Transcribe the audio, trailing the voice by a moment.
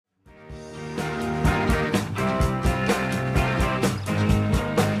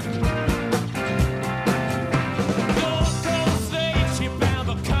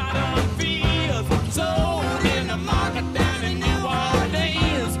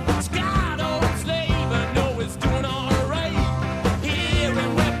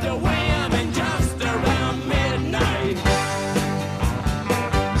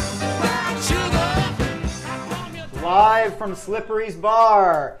from Slippery's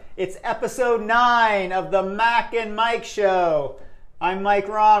Bar. It's episode 9 of the Mac and Mike Show. I'm Mike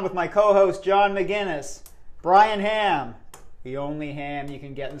Ron with my co-host John McGinnis. Brian Ham, the only ham you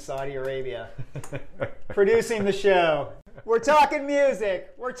can get in Saudi Arabia, producing the show. We're talking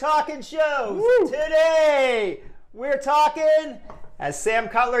music. We're talking shows. Woo! Today, we're talking, as Sam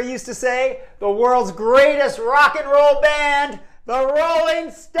Cutler used to say, the world's greatest rock and roll band, the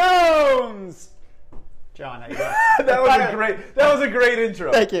Rolling Stones. John, how you doing? That was a great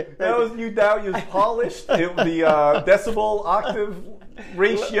intro. Thank you. That was polished. The decibel octave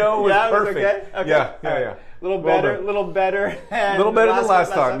ratio was perfect. Okay. Yeah. A little better than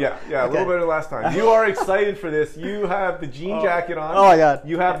last time. Yeah, a little better than last time. You are excited for this. You have the jean jacket on. Oh my God.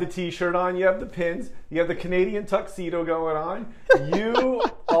 You have the t-shirt on. You have the pins. You have the Canadian tuxedo going on. You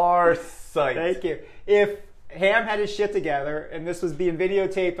are psyched. Thank you. If Ham had his shit together and this was being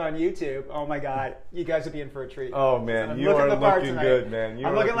videotaped on YouTube, oh my God, you guys would be in for a treat. Oh man, you are looking good, man.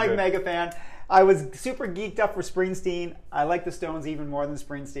 I'm looking like a mega fan. I was super geeked up for Springsteen. I like the Stones even more than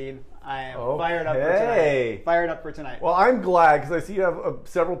Springsteen. I am fired up for tonight. Fired up for tonight. Well, I'm glad because I see you have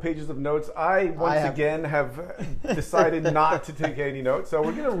several pages of notes. I again have decided not to take any notes, so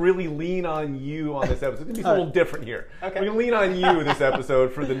we're going to really lean on you on this episode. It's going to be a little different here. Okay. We're going to lean on you this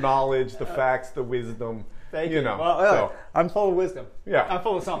episode for the knowledge, the facts, the wisdom. Thank you. Well, I'm full of wisdom. Yeah. I'm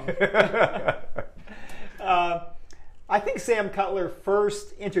full of something. I think Sam Cutler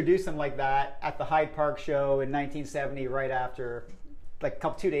first introduced him like that at the Hyde Park show in 1970, right after, like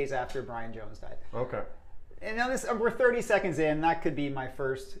 2 days after Brian Jones died. Okay. And now we're 30 seconds in. That could be my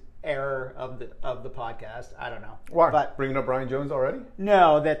first error of the podcast. I don't know. Why? But bringing up Brian Jones already?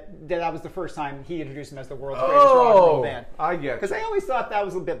 No, that was the first time he introduced him as the world's greatest rock and roll band. I get it. Because I always thought that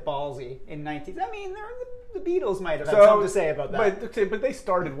was a bit ballsy in 19. I mean, the Beatles might have had something to say about that. But they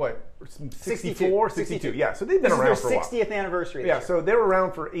started what? 64? 62. Yeah, so they've been around for a while. This is their 60th anniversary. Yeah, so they were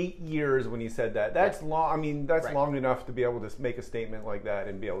around for 8 years when he said that. That's long. I mean, that's long enough to be able to make a statement like that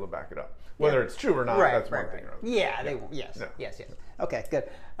and be able to back it up. Whether it's true or not, that's one thing. Yes. Okay, good.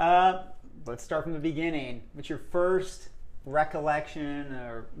 Let's start from the beginning. What's your first recollection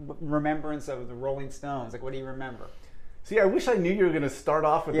or remembrance of the Rolling Stones? Like, what do you remember? See, I wish I knew you were going to start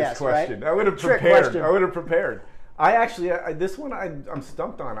off with this question. Right? I would have prepared. I actually, this one I'm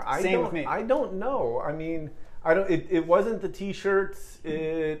stumped on. Same with me. I don't know. I mean, it wasn't the T-shirts.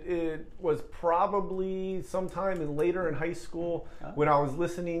 It was probably sometime later in high school when I was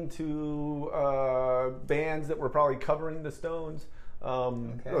listening to bands that were probably covering the Stones.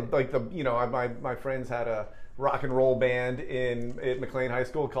 Like my friends had a rock and roll band at McLean High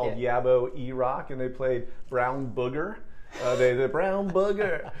School called Yabo E-Rock, and they played Brown Booger. The Brown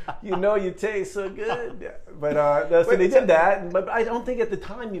Booger, you taste so good. But so they did that. But I don't think at the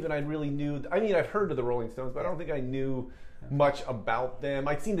time even I really knew. I mean, I've heard of the Rolling Stones, but I don't think I knew much about them.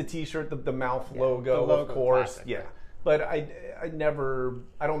 I'd seen the T-shirt, the mouth logo, of course. Classic. Yeah, but I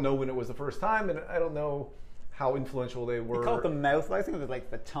don't know when it was the first time, and I don't know how influential they were. You call it the mouth. I think it was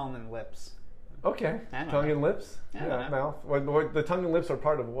like the tongue and lips. Okay, tongue and lips. Mouth. The tongue and lips are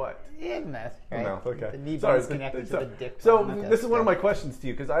part of what? Yeah, mouth. Right? The mouth. Okay. The knee bone is connected to the dick. So this is one of my questions to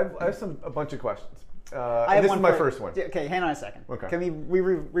you because I have a bunch of questions. This is my first one. Okay, hang on a second. Okay. Can we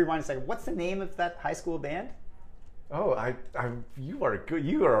rewind a second? What's the name of that high school band? Oh, you are good.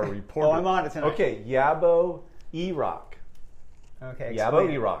 You are a reporter. I'm on it tonight. Okay, Yabo E-Rock. Okay.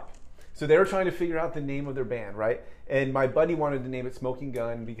 Yabo E-Rock. So they were trying to figure out the name of their band, right? And my buddy wanted to name it Smoking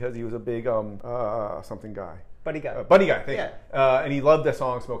Gun because he was a big something guy. Buddy Guy. Buddy Guy, thank you. And he loved the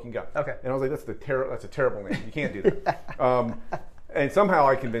song Smoking Gun. Okay. And I was like, that's a terrible name. You can't do that. And somehow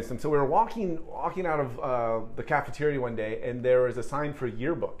I convinced him. So we were walking out of the cafeteria one day, and there was a sign for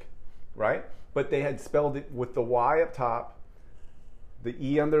yearbook, right? But they had spelled it with the Y up top, the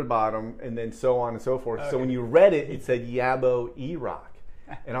E on the bottom, and then so on and so forth. Okay. So when you read it, it said Yabo E-Rock.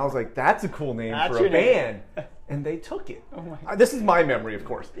 And I was like, that's a cool name for a band. And they took it. Oh this is my memory, of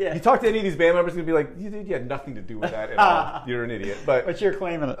course. Yeah. You talk to any of these band members, they're going to be like, you had nothing to do with that at all. You're an idiot. But you're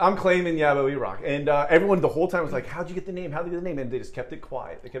claiming it. I'm claiming Yabo E-Rock. And everyone the whole time was like, how'd you get the name? How'd you get the name? And they just kept it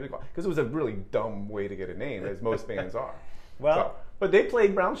quiet. Because it was a really dumb way to get a name, as most bands are. But they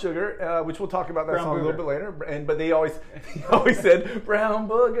played Brown Sugar, which we'll talk about that song a little bit later. But they always said, Brown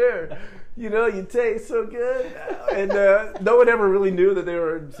Booger, you taste so good. And no one ever really knew that they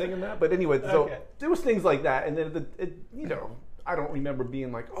were singing that. But anyway, so there was things like that. And then, I don't remember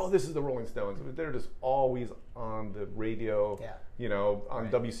being like, oh, this is the Rolling Stones. They're just always on the radio, on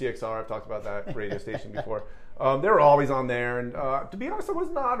WCXR. I've talked about that radio station before. They were always on there. And to be honest, I was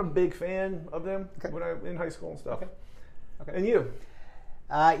not a big fan of them when I in high school and stuff. Okay. And you?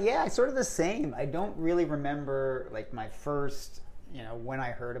 Yeah, sort of the same. I don't really remember like my first, when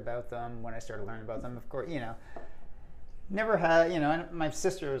I heard about them, when I started learning about them. Of course, never had, my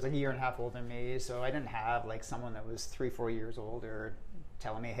sister was like a year and a half older than me, so I didn't have like someone that was 3-4 years older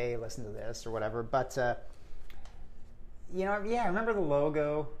telling me, hey, listen to this or whatever. But, yeah, I remember the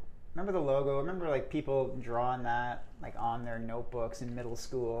logo. I remember like people drawing that like on their notebooks in middle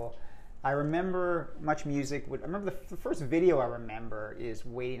school. I remember Much Music. I remember the first video I remember is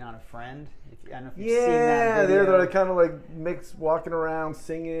Waiting on a Friend. I don't know if you've seen that video. They're kind of like mixed, walking around,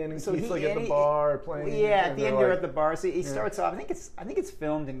 singing, and so he's like at the bar playing. Yeah, at the end they're at the bar. So he starts off. I think it's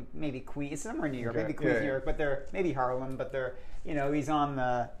filmed in maybe Queens. It's somewhere in New York, maybe Queens, New York, but they're maybe Harlem. But they're he's on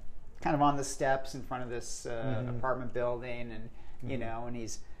the kind of on the steps in front of this apartment building, and and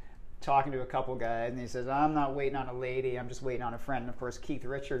he's talking to a couple guys, and he says, I'm not waiting on a lady, I'm just waiting on a friend. And of course, Keith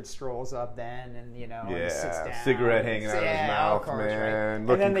Richards strolls up then, and and sits down. Cigarette hanging out of his mouth, course, man.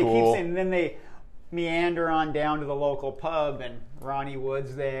 Right? And then they cool. and then they meander on down to the local pub, and Ronnie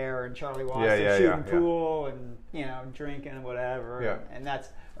Wood's there, and Charlie Watts shooting pool, and drinking and whatever. Yeah. And I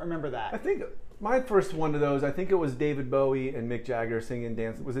remember that. I think my first one of those, I think it was David Bowie and Mick Jagger singing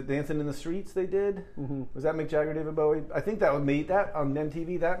 "Dance." Was it "Dancing in the Streets"? They did. Mm-hmm. Was that Mick Jagger, David Bowie? I think that made that on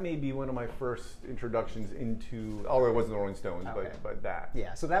MTV. That may be one of my first introductions into. Although it wasn't the Rolling Stones, but that.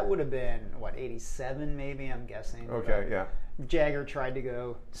 Yeah, so that would have been what, 87 maybe. I'm guessing. Okay, yeah. Jagger tried to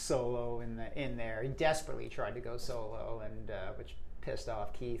go solo in there. He desperately tried to go solo, and which pissed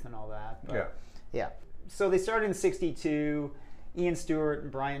off Keith and all that. But, yeah. So they started in '62. Ian Stewart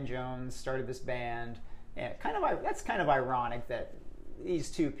and Brian Jones started this band, and that's kind of ironic that these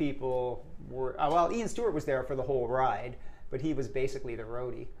two people were. Ian Stewart was there for the whole ride, but he was basically the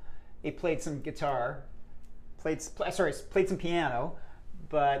roadie. He played some guitar, played some piano,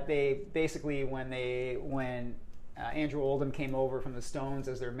 but they basically when Andrew Oldham came over from the Stones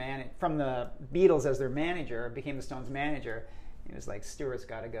as from the Beatles as their manager, became the Stones manager. He was like, Stewart's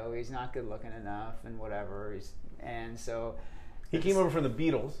got to go. He's not good looking enough, and whatever. He came over from the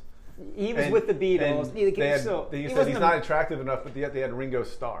Beatles. He was with the Beatles. They said he's not attractive enough, but yet they had Ringo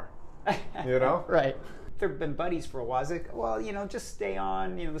Starr. Right. They've been buddies for a while. It's like, well, just stay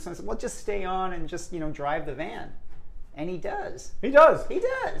on. The son said, well, just stay on and just drive the van, and he does. He does.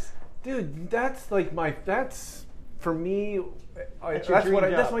 Dude, that's for me. That's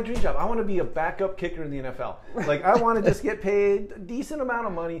my dream job. I want to be a backup kicker in the NFL. Like, I want to just get paid a decent amount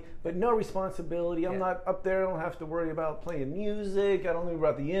of money, but no responsibility. I'm not up there. I don't have to worry about playing music. I don't worry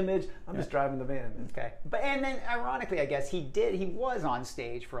about the image. I'm just driving the van. Okay. And then ironically, I guess he was on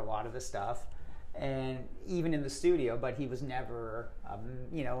stage for a lot of the stuff, and even in the studio, but he was never a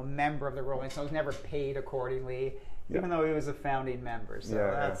member of the Rolling Stones, never paid accordingly, even though he was a founding member. So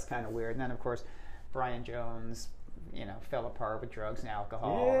that's kind of weird. And then of course, Brian Jones fell apart with drugs and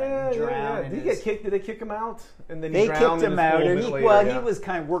alcohol and drowned. Did he get kicked? Did they kick him out? And then they kicked him out. And he was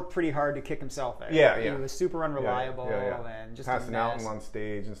kind of worked pretty hard to kick himself out. Yeah. He was super unreliable and just passing out on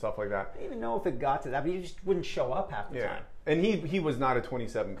stage and stuff like that. I don't even know if it got to that, but he just wouldn't show up half the time. And he was not a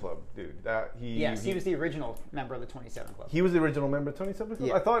 27 Club dude. He was the original member of the 27 Club. He was the original member of 27 Club.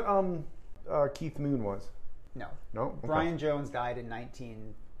 Yeah. I thought Keith Moon was. No. Okay. Brian Jones died in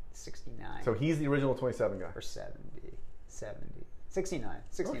 1969. So he's the original 27 guy. Or 69.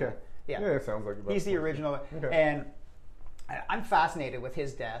 Okay. Yeah, it sounds like he's the original. Okay. And I'm fascinated with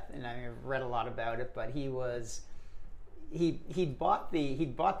his death, and I've read a lot about it. But he bought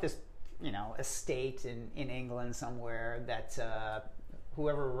this estate in England somewhere that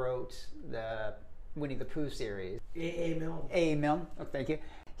whoever wrote the Winnie the Pooh series, A. Milne. Oh, thank you.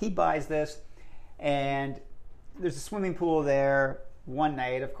 He buys this, and there's a swimming pool there. One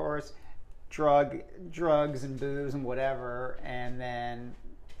night, of course, drugs and booze and whatever,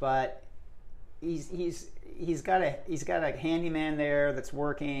 but he's got a handyman there that's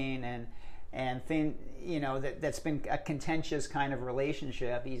working, and that's been a contentious kind of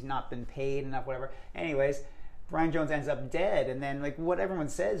relationship. He's not been paid enough, whatever. Anyways, Brian Jones ends up dead, and then like what everyone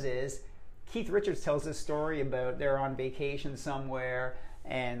says is Keith Richards tells this story about they're on vacation somewhere.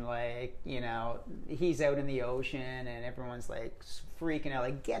 And he's out in the ocean, and everyone's like freaking out,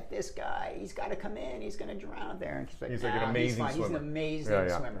 like, get this guy, he's got to come in, he's going to drown there. And he's like an amazing swimmer. He's an amazing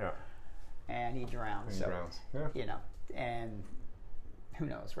swimmer, and he drowns. And who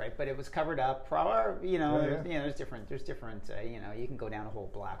knows, right? But it was covered up. There's different. You can go down a whole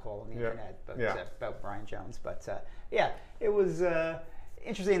black hole on the internet about Brian Jones. But it was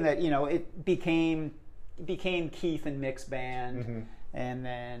interesting that it became Keith and Mick's band. Mm-hmm. And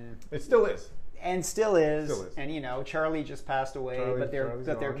then it still is. And still is. And Charlie just passed away, but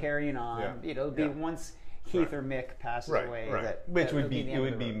they're carrying on. Yeah. It'll be once Keith or Mick passes away. Which would be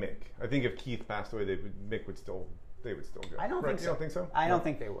Mick. I think if Keith passed away, Mick would still go. I don't think so. You don't think so? I don't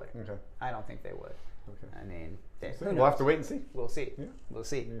think they would. Okay. I don't think they would. Okay. I mean, we'll have to wait and see. We'll see. Yeah. We'll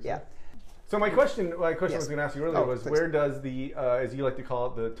see. Yeah. So my question I was Yes. going to ask you earlier was, please. where does the, as you like to call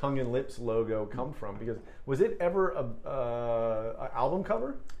it, the tongue and lips logo come from? Because was it ever a album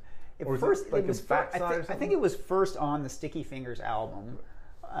cover? Or First, it like it was backside or I something? think it was first on the Sticky Fingers album,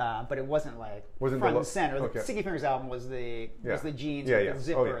 but it wasn't like Wasn't front the and center. okay. The Sticky Fingers album was the jeans Yeah, with yeah. the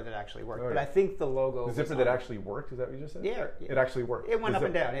zipper Oh, yeah. that actually worked. Oh, But yeah. I think the logo The zipper was that on- actually worked? Is that what you just said? Yeah. It actually worked. It went The up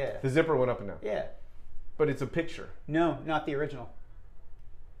and down. Yeah. The zipper went up and down. Yeah. But it's a picture. No, not the original.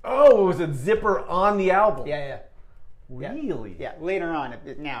 Oh, it was a zipper on the album. Yeah. Really? Yeah. Later on,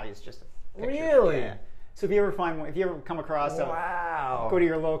 now it's just a picture. Really? Yeah. So if you ever come across Wow. go to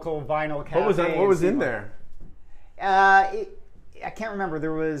your local vinyl cafe. What was in there? I can't remember.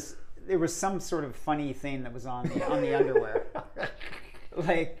 There was some sort of funny thing that was on the underwear.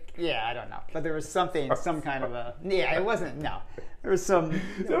 Like, yeah, I don't know, but there was some kind of a it wasn't. No, there was some.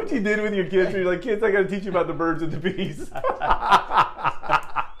 Is that what you did with your kids? You're like, kids, I got to teach you about the birds and the bees.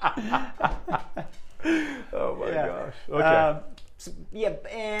 Oh my gosh. Okay.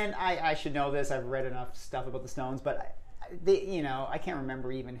 And I should know this. I've read enough stuff about the Stones, but I can't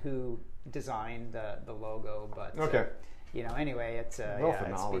remember even who designed the logo. But Okay. Anyway, it's Wealth of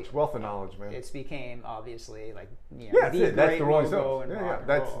knowledge. Wealth of knowledge, man. It's became obviously like That's it. That's the Rolling Stones. And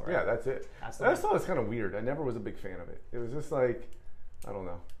That's roll, right? that's it. I just thought it was kind of weird. I never was a big fan of it. It was just like, I don't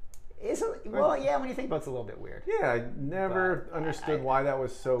know. When you think about it, it's a little bit weird. Yeah, I never understood why that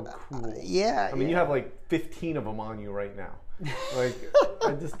was so cool. I mean, you have like 15 of them on you right now. Like,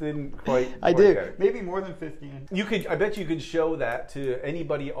 I just didn't quite. I get did. it. Maybe more than 15. I bet you could show that to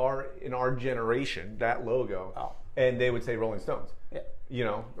anybody in our generation, that logo, and they would say Rolling Stones.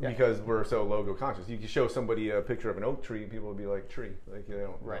 Yeah. Because we're so logo conscious. You could show somebody a picture of an oak tree, and people would be like, "Tree." Like, they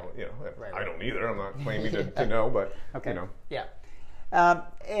don't know. Right. I don't either. I'm not claiming to know, but Okay. you know. Yeah.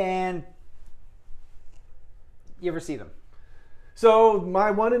 And you ever see them? So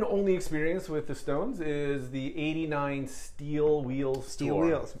my one and only experience with the Stones is the '89 Steel Wheels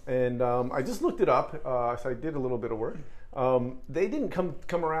tour. And I just looked it up, so I did a little bit of work. They didn't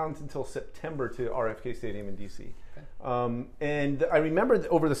come around until September to RFK Stadium in DC. Okay. And I remember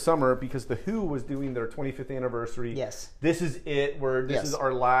over the summer, because The Who was doing their 25th anniversary. Yes. This is it. This is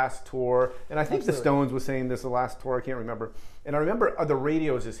our last tour. And I think the Stones was saying this is the last tour. I can't remember. And I remember the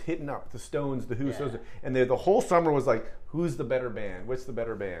radios just hitting up the Stones, The Who, Stones, and the whole summer was like, who's the better band? What's the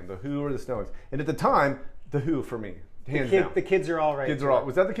better band? The Who or the Stones? And at the time, The Who for me. Hands down. The Kids Are All Right.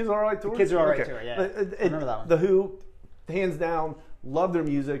 Was that the Kids Are All Right tour? The Kids Are All Right tour, yeah. I remember that one. The Who, hands down, loved their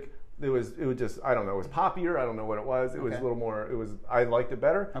music. It was just, I don't know, it was poppier. I don't know what it was. It was a little more, I liked it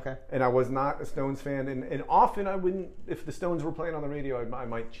better. Okay. And I was not a Stones fan. And often I wouldn't, if the Stones were playing on the radio, I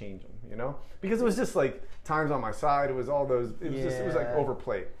might change them, Because it was just like Times on My Side. It was all those, it was like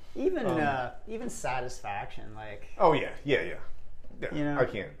overplayed. Even Satisfaction, like. Oh, yeah. I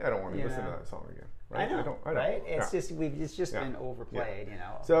don't want to listen to that song again. Right? I know, right? It's just been overplayed,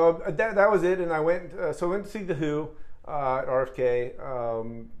 So that was it, and I went to see The Who at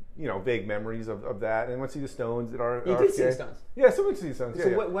RFK. Vague memories of that, and went to see the Stones at RFK. You did see the Stones? Yeah, so went to see the Stones. So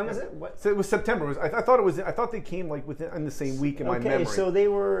when was it? So it was September. I thought they came like in the same week in my memory. Okay, so they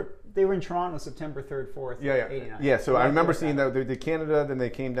were in Toronto September 3rd, 4th, 89. Yeah, so I remember seeing that they did Canada, then they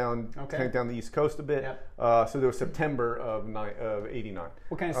came down the East Coast a bit. Yep. So there was September of 89.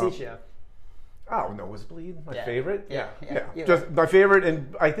 What kind of seats you have? Oh, nosebleed, my favorite. Yeah. Just my favorite,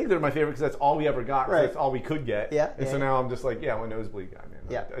 and I think they're my favorite because that's all we ever got. Right. That's all we could get. Yeah. So now I'm just like, I'm a nosebleed guy, man.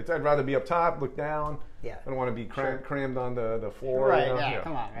 Yeah. I'd rather be up top, look down. Yeah. I don't want to be crammed on the floor. Right.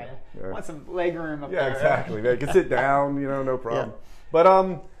 Come on, right? Yeah. Want some leg room up there. Yeah, exactly. I can sit down, no problem. Yeah. But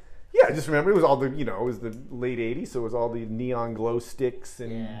I just remember it was all the, it was the late '80s, so it was all the neon glow sticks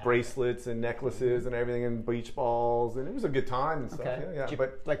and bracelets and necklaces and everything, and beach balls, and it was a good time and stuff. Okay. Yeah. Did you,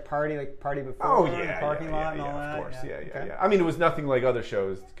 but party before? Oh in the parking lot and all that. Of course. Yeah. I mean, it was nothing like other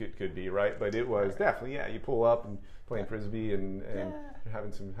shows could be, right? But it was definitely, you pull up and playing frisbee and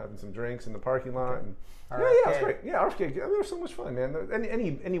having some drinks in the parking lot and. It was great. Yeah, RFK. They were so much fun, man.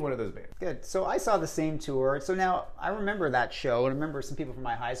 Any one of those bands. Good. So I saw the same tour. So now I remember that show, and I remember some people from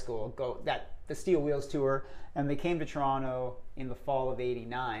my high school the Steel Wheels tour, and they came to Toronto in the fall of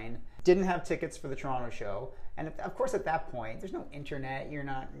 '89. Didn't have tickets for the Toronto show, and of course at that point there's no internet. You're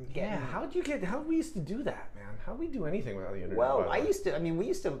not getting. Yeah. How we used to do that, man? How we do anything without the internet? Well, we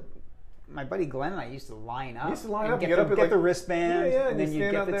used to. My buddy Glenn and I used to line up. You used to line up, get the wristband, and then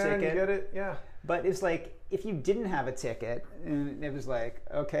you get the ticket. And you get it, yeah. But it's like, if you didn't have a ticket, and it was like,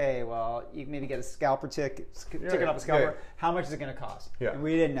 okay, well, you maybe get a scalper ticket off a scalper. Yeah. How much is it going to cost? Yeah. And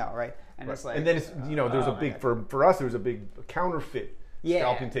we didn't know, right? And right. it's like, and then it's there's a big for us there was a big counterfeit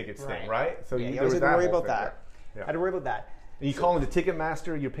scalping tickets thing, right? So you always had to worry about that. I had to worry about that. And you call into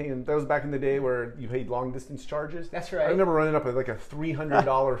Ticketmaster, you're paying, that was back in the day where you paid long distance charges. That's right. I remember running up with like a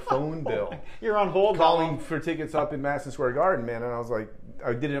 $300 phone bill. You're on hold. Calling for tickets up in Madison Square Garden, man. And I was like,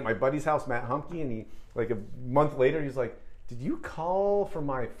 I did it at my buddy's house, Matt Humke, and he, like a month later, he's like, did you call for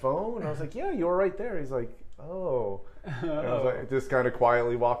my phone? And I was like, yeah, you were right there. He's like, oh. And I was like, just kind of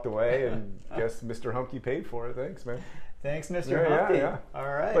quietly walked away and guess Mr. Humke paid for it. Thanks, man. Thanks, Mr. Humke. Yeah. All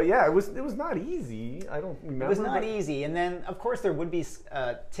right. But yeah, it was not easy. I don't remember. It was not easy. And then, of course, there would be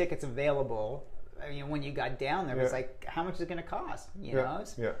tickets available. I mean, when you got down there, it was like, how much is it going to cost? You know?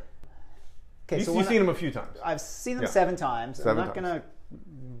 Yeah. Okay, you've seen them a few times. I've seen them 7 times. I'm not going to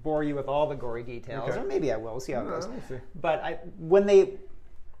bore you with all the gory details, or maybe I will. We'll see how it goes. We'll see. But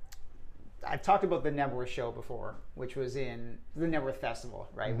I've talked about the Nebworth show before, which was in the Nebworth Festival,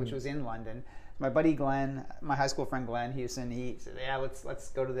 right? Which was in London. My buddy Glenn, my high school friend Glenn Houston, he said, "Yeah, let's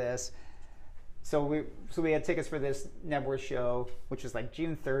go to this." So we had tickets for this Nebworth show, which was like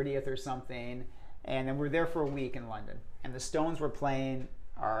June 30th or something, and then we're there for a week in London. And the Stones were playing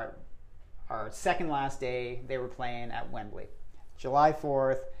our second last day. They were playing at Wembley, July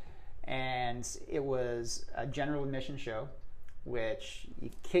 4th, and it was a general admission show, which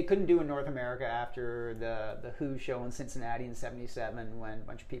you couldn't do in North America after the Who show in Cincinnati in '77, when a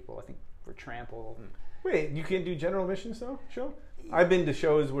bunch of people, I think, were trampled. Wait, you can't do general admission show? I've been to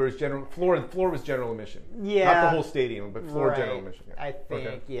shows where it's floor was general admission. Yeah. Not the whole stadium, but floor general admission. Yeah. I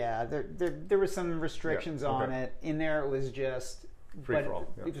think, there were some restrictions on it. In there it was just free for all.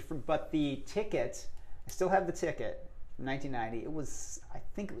 Yeah. But the ticket, I still have the ticket, 1990, I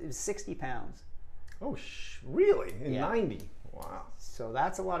think it was £60. Oh, really? In 90? Wow. So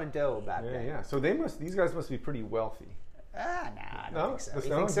that's a lot of dough back then. Yeah. So these guys must be pretty wealthy. Nah, I don't think so.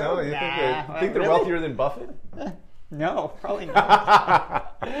 You think so? No, you think they're wealthier than Buffett? No, probably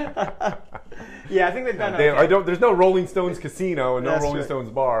not. Yeah, I think they've done okay. There's no Rolling Stones casino and no Rolling Stones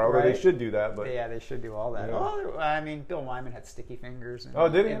bar, although they should do that. But yeah, they should do all that. Yeah. Well, I mean, Bill Wyman had sticky fingers.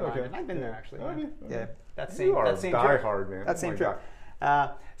 Did he? Okay. I've been there actually. Okay. Yeah, that same diehard, man. That same trip.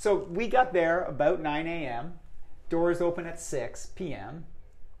 So we got there about 9 a.m. Doors open at 6 p.m.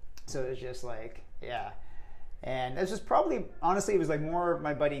 So it was just like, And this was probably, honestly, it was like more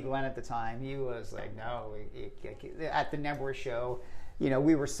my buddy Glenn at the time. He was like, no, at the Nebworth show,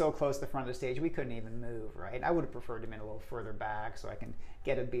 we were so close to the front of the stage, we couldn't even move, right? I would have preferred to have been a little further back so I can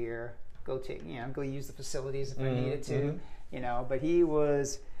get a beer, go use the facilities if I needed to, but he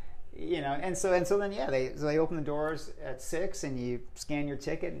was, and so then, they open the doors at 6 and you scan your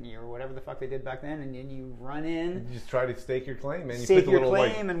ticket and or whatever the fuck they did back then, and then you run in. You just try to stake your claim, man. Stake your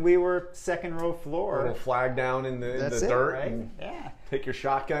claim, and we were second row floor. A little flag down in the dirt, right? And take your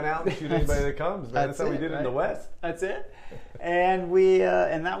shotgun out and shoot anybody that comes, man. That's how we did it in the West. That's it. And we,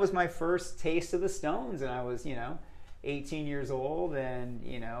 and that was my first taste of the Stones, and I was, 18 years old, and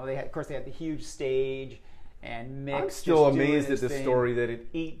they had the huge stage. And Mick, I'm still amazed at this story that at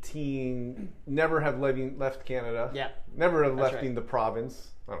 18, never have left Canada. Yeah. Never have left the province.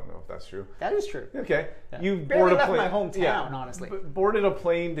 I don't know if that's true. That is true. Okay. Yeah. You barely left my hometown, honestly. Boarded a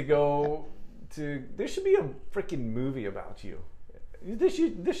plane to go to. There should be a freaking movie about you.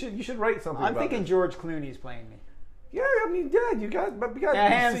 You should write something. I'm thinking George Clooney's playing me. Yeah, I mean, you got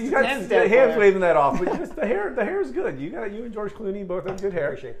hands waving that off, but just the hair is good. You and George Clooney both have good hair. I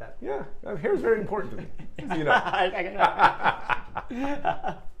appreciate that. Yeah, hair is very important to me.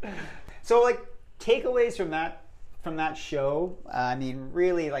 So, takeaways from that show. I mean,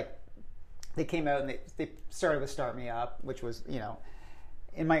 really, they came out and they started with "Start Me Up," which was,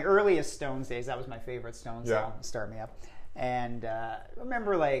 in my earliest Stones days, that was my favorite Stones song, "Start Me Up." And I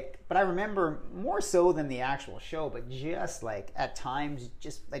remember more so than the actual show, but just at times,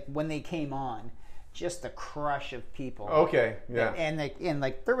 just when they came on, just the crush of people. Okay, yeah. And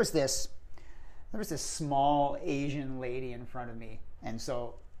there was this small Asian lady in front of me, and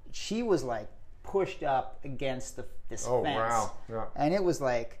so she was pushed up against this fence. Wow. Yeah. And it was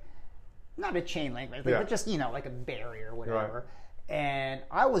not a chain link, but just like a barrier or whatever. Right. And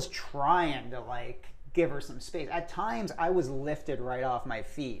I was trying to give her some space. At times, I was lifted right off my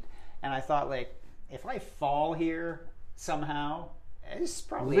feet, and I thought, if I fall here somehow, it's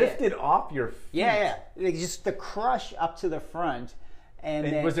probably lifted off your feet. Yeah. Just the crush up to the front. And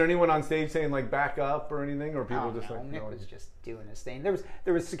then, was there anyone on stage saying back up or anything, or people just Nick was just doing his thing. There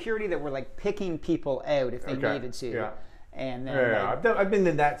was security that were picking people out if they needed to. Yeah. And then I've been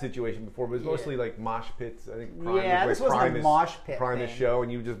in that situation before, but it was mostly like mosh pits. I think this wasn't a mosh pit Prime show,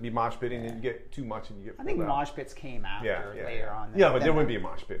 and you would just be mosh pitting, and you get too much, and you get. I think mosh pits came after later on. Yeah, but there wouldn't be a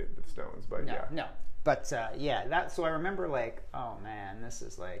mosh pit at the Stones, but no. But so I remember like, oh man, this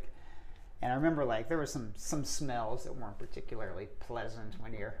is like. And I remember, like, there were some smells that weren't particularly pleasant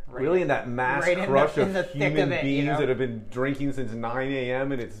when you're really in that mass crush of human beings that have been drinking since 9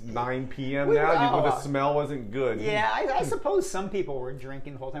 a.m. and it's 9 p.m. now. The smell wasn't good. Yeah, I suppose some people were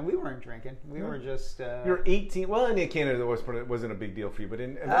drinking the whole time. We weren't drinking. We were just. You're 18. Well, in Canada, it wasn't a big deal for you, but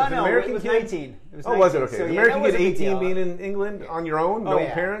in American, it was 19. It was 19. Was it okay? So, American kid 18 being in England on your own, no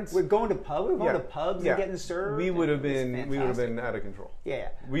parents. We're going to pubs and getting served. We would have been out of control. Yeah,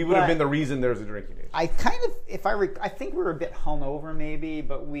 we would have been the reason there's a drinking age. I kind of, I think we were a bit hungover maybe,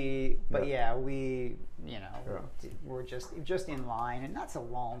 but we were just in line, and that's a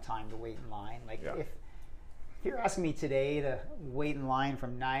long time to wait in line. Like if you're asking me today to wait in line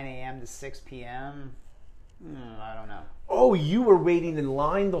from 9 a.m. to 6 p.m., I don't know. Oh, you were waiting in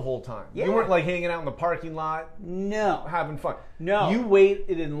line the whole time. Yeah. You weren't like hanging out in the parking lot. No. Having fun. No. You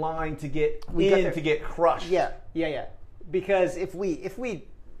waited in line to get to get crushed. Yeah. Because if we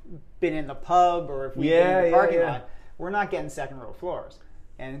been in the pub or if we've been in the parking lot, we're not getting second row floors.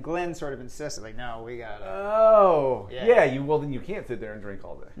 And Glenn sort of insisted, like, no, we got to. Oh. Yeah. Then you can't sit there and drink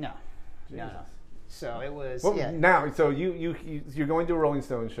all day. No. So it was. Well, now, so you're going to a Rolling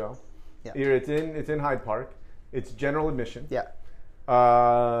Stones show. Yeah. It's in Hyde Park. It's general admission. Yeah.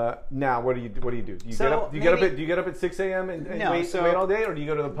 Now, what do you do? Do you get up at 6 a.m. and wait all day, or do you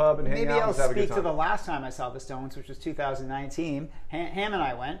go to the pub and hang out and have a good time? Maybe I'll speak to the last time I saw the Stones, which was 2019. Ham and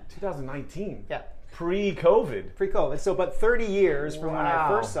I went. 2019. Yeah. Pre-COVID. So, but 30 years from when I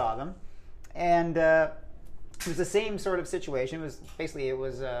first saw them, and it was the same sort of situation. It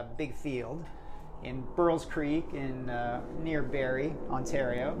was a big field in Burles Creek in near Barrie,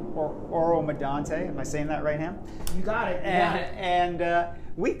 Ontario, or Oro-Medonte. Am I saying that right, Ham? You got it. And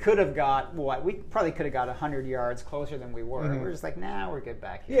we could have got we probably could have got 100 yards closer than we were. Mm-hmm. We were just like, nah, we're good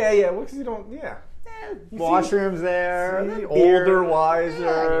back here. Yeah. Well, because you don't. Yeah. Washrooms there. Older,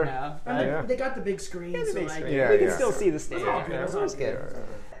 wiser. And they got the big screen. We can can still see the stage. It was good.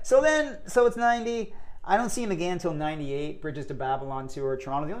 So it's 90. I don't see him again until 98, Bridges to Babylon tour,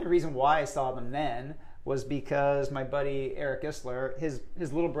 Toronto. The only reason why I saw them then was because my buddy Eric Isler, his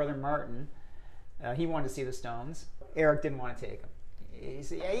little brother Martin, he wanted to see the Stones. Eric didn't want to take him. He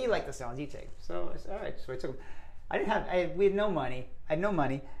said, yeah, you like the Stones, you take him. So I said, all right. So I took him. We had no money. I had no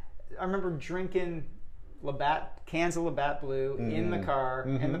money. I remember drinking cans of Labatt Blue in the car,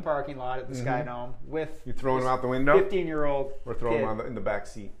 in the parking lot at the Sky Dome with you throwing them out the window? 15-year-old Or throwing them in the back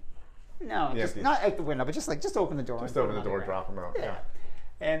seat? No, just not out the window, but just open the door. Just open the door, drop them out. Yeah.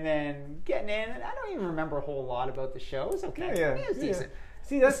 And then getting in, and I don't even remember a whole lot about the show. It was okay. It was decent.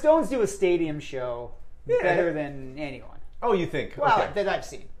 See, the Stones do a stadium show better than anyone. Oh, you think? Well, that I've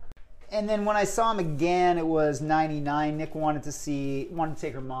seen. And then when I saw him again, it was 99. Nick wanted to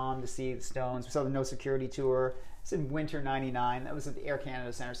take her mom to see the Stones. We saw the No Security tour. It's in winter 99. That was at the Air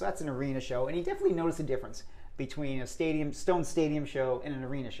Canada Centre, so that's an arena show. And he definitely noticed a difference between a Stones stadium show and an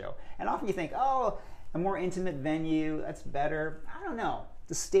arena show. And often you think, oh, a more intimate venue, that's better. I don't know.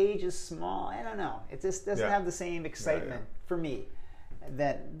 The stage is small. I don't know. It just doesn't have the same excitement for me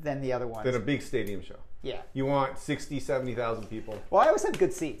than the other ones. Than a big stadium show. Yeah. You want 60, 70,000 people. Well, I always have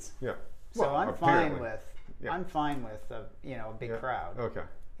good seats. Yeah. So I'm fine with a big crowd. Okay.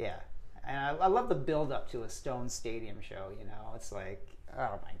 Yeah. And I love the build up to a Stones stadium show, It's like,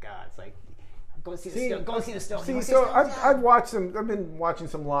 oh my God, it's like go see the Stones. So I've watched some. I've been watching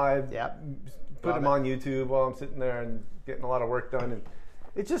some live. Yep. Put them on YouTube while I'm sitting there and getting a lot of work done. And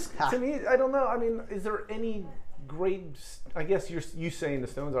it just to me, I don't know. I mean, is there any great? I guess you saying the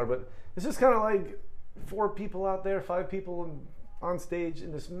Stones are, but it's just kind of like 4 people out there, 5 people on stage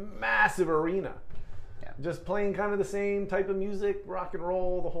in this massive arena, just playing kind of the same type of music, rock and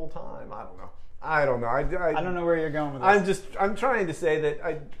roll the whole time. I don't know. I don't know where you're going with this. I'm trying to say that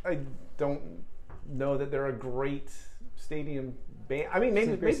I don't know that they're a great stadium band. I mean,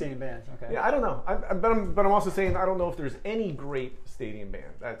 maybe stadium bands. Okay. Yeah, I don't know. But I'm also saying I don't know if there's any great stadium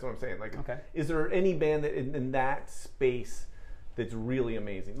band. That's what I'm saying. Like, is there any band that in that space that's really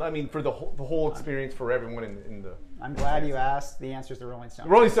amazing? I mean, for the whole experience for everyone in the. I'm glad you asked. The answer is the Rolling Stones.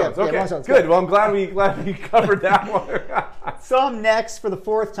 Rolling Stones. Okay, Rolling Stones, good. Well, I'm glad we covered that one. Saw them next for the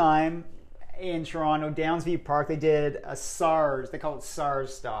 4th time in Toronto, Downsview Park. They did a SARS. They call it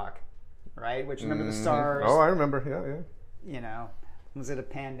SARS stock, right? Which remember the SARS? Oh, I remember. Yeah. Was it a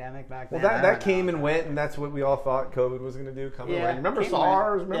pandemic back then? Well, that came and went, and that's what we all thought COVID was going to do. Come and went. Remember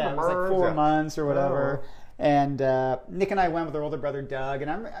SARS? Remember MERS? It was like 4 months or whatever. And Nick and I went with our older brother Doug, and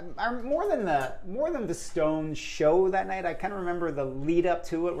I'm more than the Stones show that night. I kind of remember the lead up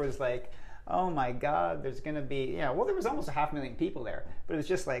to it was like, oh my God, there's gonna be well, there was almost 500,000 people there, but it was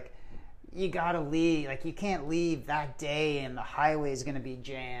just like, you gotta leave, like you can't leave that day, and the highway's gonna be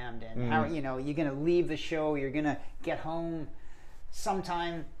jammed, and how you're gonna leave the show, you're gonna get home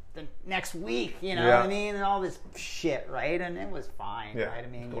sometime the next week, what I mean, and all this shit, right? And it was fine, right? I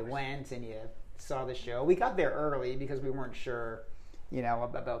mean, you went and you saw the show. We got there early because we weren't sure,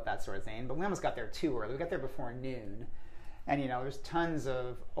 about that sort of thing. But we almost got there too early. We got there before noon, and there's tons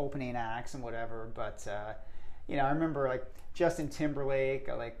of opening acts and whatever. But I remember like Justin Timberlake,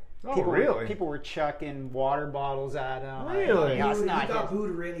 people were chucking water bottles at him. Really? He got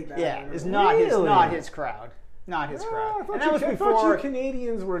booed really bad. Yeah, it's not his crowd. Not his crowd. And that was before. I thought you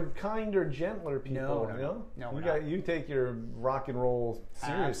Canadians were kinder, gentler people. No. You take your rock and roll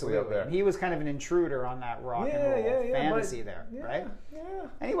seriously up there. He was kind of an intruder on that rock and roll fantasy there, right? Yeah.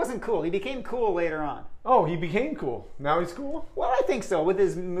 And he wasn't cool. He became cool later on. Oh, he became cool. Now he's cool? Well, I think so, with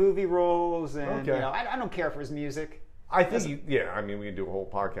his movie roles, and I don't care for his music. I think we can do a whole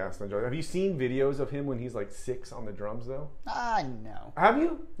podcast on Joe. Have you seen videos of him when he's like 6 on the drums, though? No. Have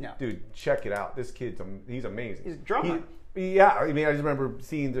you? No. Dude, check it out. This kid's, he's amazing. He's a drummer. I just remember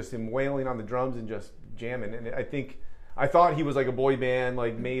seeing just him wailing on the drums and just jamming. And I thought he was like a boy band,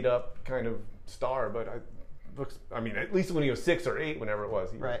 like made up kind of star, but at least when he was 6 or 8, whenever it was,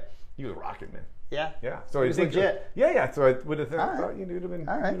 he was rocking, man. Yeah? Yeah. So he was legit. So I would have thought you'd have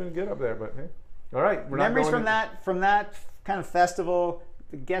been good up there, but hey. All right. Memories from that kind of festival.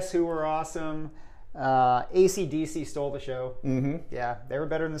 Guess Who were awesome. AC/DC stole the show. Mm-hmm. Yeah, they were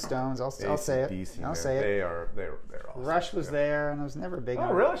better than the Stones. I'll say it. I'll say it. They're awesome. Rush was there, and I was never big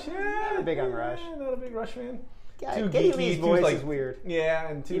on Rush. Yeah, never big on Rush. Not a big Rush fan. Geddy Lee's voice is weird. Yeah,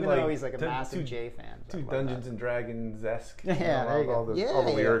 and even though he's like a massive J fan. Two Dungeons and Dragons-esque. Yeah, there you go. All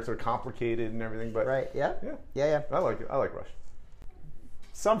the lyrics are complicated and everything, but right. Yeah. I like it. I like Rush.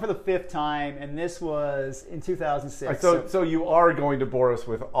 Some for the 5th time, and this was in 2006. So you are going to bore us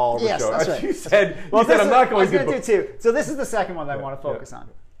with all the shows. That's right. You said I'm not going to. I was going to do 2. So this is the second one that I want to focus on,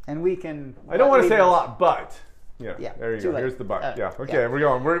 and we can. I don't want to say a lot, but there you go. Late. Here's the but. Okay, we're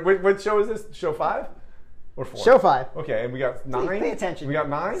going. What show is this? Show 5 or 4? Show 5. Okay, and we got 9. Pay attention. We got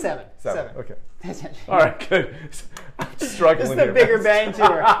 9. 7. Okay. Pay attention. All right, good. I'm struggling. This is the Bigger Bang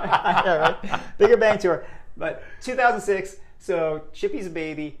Tour. Yeah, right. Bigger Bang Tour, but 2006. So Chippy's a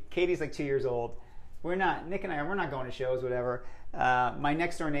baby. Katie's like 2 years old. Nick and I, we're not going to shows, whatever. My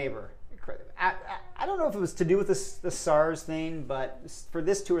next door neighbor. I don't know if it was to do with the SARS thing, but for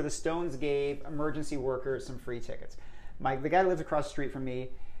this tour, the Stones gave emergency workers some free tickets. The guy that lives across the street from me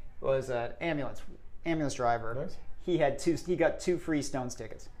was an ambulance driver. Nice. He got 2 free Stones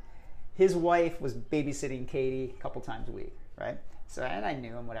tickets. His wife was babysitting Katie a couple times a week, right? So, and I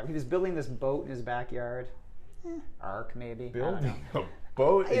knew him, whatever. He was building this boat in his backyard. Ark, maybe. Building a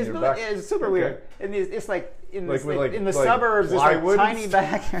boat in your backyard? It's super weird. And it's like in the suburbs, there's like tiny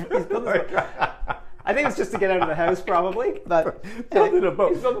backyard. I think it's just to get out of the house, probably. But building a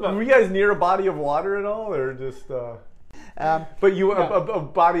boat. Were you guys near a body of water at all, or just? But a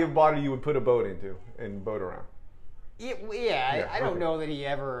body of water you would put a boat into and boat around. I don't know that he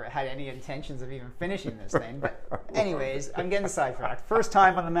ever had any intentions of even finishing this thing. But anyways, I'm getting sidetracked. First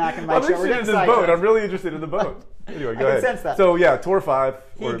time on the Mac and Mike show. I'm interested in the boat. I'm really interested in the boat. Anyway, go ahead. I can sense that. So tour 5.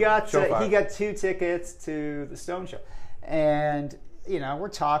 He got 2 tickets to the Stone show, and we're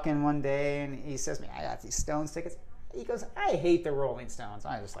talking one day, and he says to me, "I got these Stones tickets." He goes, "I hate the Rolling Stones."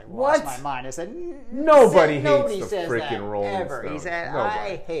 I just lost my mind. I said, "Nobody hates the freaking Rolling ever." Stones. He said, Nobody.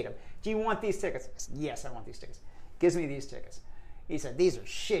 "I hate them. Do you want these tickets?" I said, "Yes, I want these tickets." Gives me these tickets. He said, "These are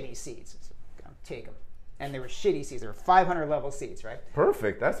shitty seats." I said, "Take them." And they were shitty seats. They were 500 level seats, right?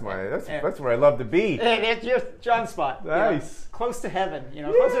 Perfect. That's where I love to be. It's just John's spot. Nice. Close to heaven.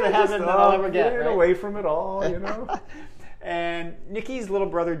 Closer to heaven than I'll ever get. Right? Away from it all. And Nikki's little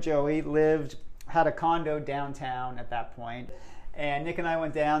brother Joey had a condo downtown at that point. And Nick and I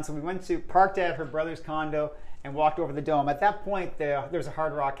went down. So we parked at her brother's condo and walked over the Dome. At that point, there's a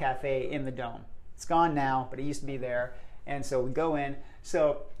Hard Rock Cafe in the Dome. It's gone now, but it used to be there. And so we go in.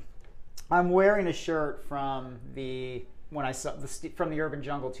 So I'm wearing a shirt from the Urban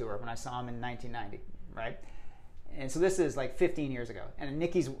Jungle tour when I saw him in 1990, right? And so this is like 15 years ago. And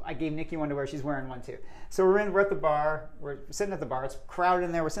I gave Nikki one to wear. She's wearing one too. So we're at the bar. We're sitting at the bar. It's crowded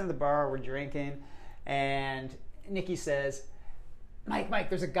in there. We're sitting at the bar. We're drinking. And Nikki says, Mike,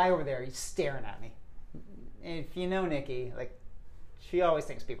 there's a guy over there. He's staring at me. And if you know Nikki, she always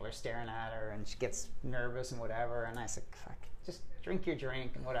thinks people are staring at her, and she gets nervous and whatever. And I said, "Fuck, just drink your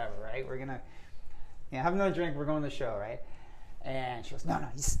drink and whatever, right? Yeah, have another drink. We're going to the show, right? And she goes, no,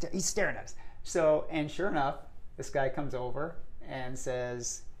 he's staring at us. So, and sure enough, this guy comes over and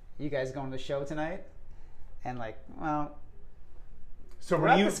says, you guys going to the show tonight? And like, well, so we're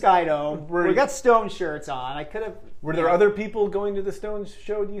at the Sky Dome. We got Stone shirts on. I could have. Were there other people going to the Stones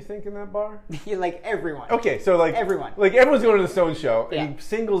show, do you think, in that bar? Like everyone. Okay, so like everyone. Like everyone's going to the Stones show, Yeah. and he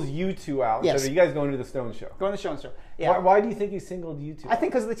singles you two out. Yes. So are you guys going to the Stones show? Going to the Stone show. Yeah. Why do you think he singled you two out? I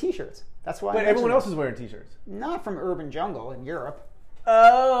think because of the T-shirts. That's why. But everyone else is wearing T-shirts. Not from Urban Jungle in Europe.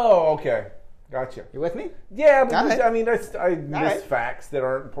 Oh, okay. Gotcha. You with me? Yeah, but Right. I mean, I miss Right. facts that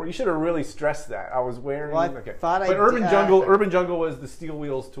aren't important. You should have really stressed that. I was wearing. Well, I okay. thought but I Urban did- Jungle, Urban Jungle was the Steel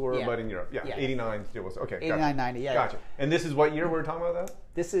Wheels tour, Yeah. but in Europe. Yeah, Yeah. 89 Steel Wheels. Okay, 89, gotcha. 90, yeah. Gotcha. And this is what year we're talking about that?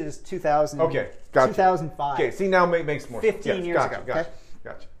 This is 2000. Okay, gotcha. 2005. Okay, see now makes more sense. 15 Yes, years gotcha, ago, Gotcha. okay?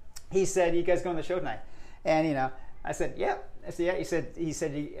 Gotcha. He said, "You guys going to the show tonight?" And I said, "Yeah." I said, "Yeah." He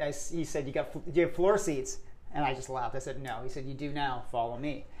said, "You got? Do you have floor seats?" And I just laughed. I said, "No." He said, "You do now. Follow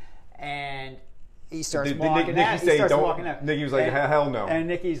me." And he starts walking out. Nikki say, he starts don't, walking out. Nikki was like, hell no. And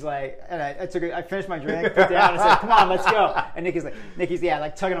Nikki's like, and I finished my drink, put down, and I said, "Come on, let's go." And Nikki's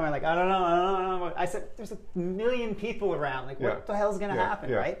like tugging on me, like, I don't know. I said, "There's a million people around. Like, what the hell's gonna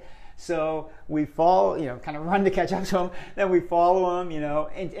happen, right?" So we follow, kind of run to catch up to him. Then we follow him,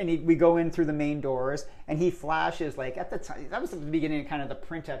 and we go in through the main doors, and he flashes like at the time. That was the beginning of kind of the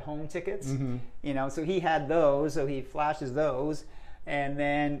print at home tickets, So he had those, so he flashes those, and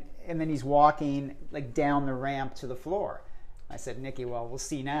then he's walking like down the ramp to the floor. I said, "Nikki, well, we'll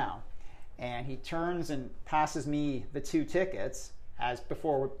see now." And he turns and passes me the 2 tickets as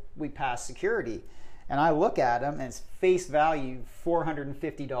before we pass security. And I look at them, and it's face value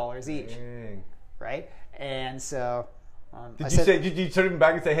 $450 each, right? And so Did you turn him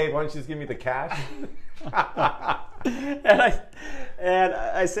back and say, "Hey, why don't you just give me the cash?" and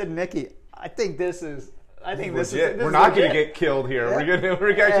I said, "Nikki, I think this is legit. We're not going to get killed here. Yeah.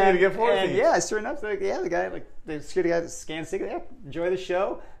 We're actually going to get floor seats." Yeah, sure enough, the guy, the security guy scans ticket. Yeah, enjoy the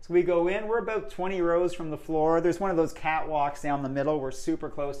show. So we go in. We're about 20 rows from the floor. There's one of those catwalks down the middle. We're super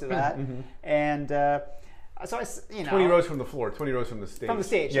close to that, and so 20 rows from the floor, 20 rows from the stage. From the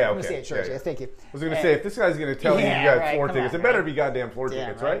stage, yeah, from okay. the stage. Sure, yeah. thank you. I was going to say, if this guy's going to tell you got floor tickets, it better be goddamn floor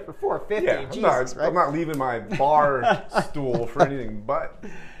tickets, right? For $450, yeah, Jesus, right? I'm not leaving my bar stool for anything but.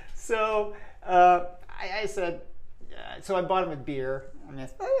 So I said, so I bought him a beer. I mean,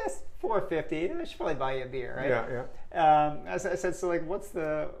 that's $4.50. I should probably buy you a beer, right? Yeah. I said, so like, what's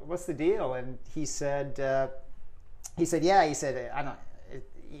the deal? And he said, yeah. He said, I don't.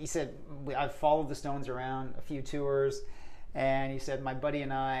 He said, I've followed the Stones around a few tours, and he said my buddy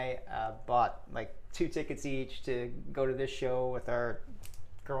and I bought like 2 tickets each to go to this show with our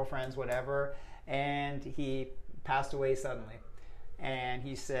girlfriends, whatever. And he passed away suddenly. And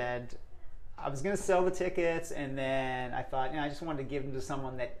he said, I was going to sell the tickets, and then I thought, I just wanted to give them to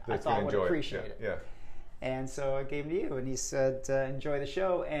someone that I thought would appreciate it. Yeah. And so I gave them to you, and he said, enjoy the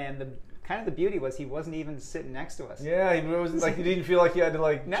show. And the beauty was he wasn't even sitting next to us. Yeah, he wasn't like, you didn't feel like you had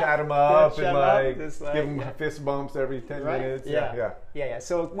to chat him up and give him fist bumps every 10 minutes. Yeah.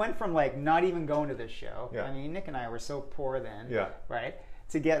 So it went from not even going to this show. Yeah. I mean, Nick and I were so poor then. Yeah. Right.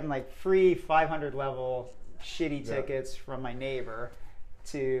 To getting free 500 level shitty tickets from my neighbor.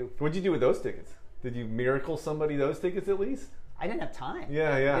 What'd you do with those tickets? Did you miracle somebody those tickets at least? I didn't have time.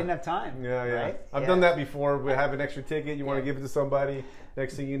 Yeah. I didn't have time. Yeah. Right? I've done that before. We have an extra ticket. You want to give it to somebody.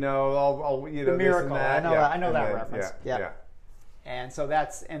 Next thing you know, I'll the miracle. This and that. I know that reference. Yeah. And so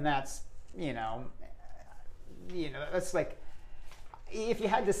that's that's like, if you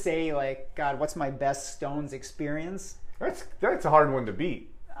had to say God, what's my best Stones experience? That's a hard one to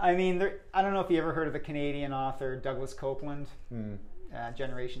beat. I mean, I don't know if you ever heard of the Canadian author Douglas Copeland.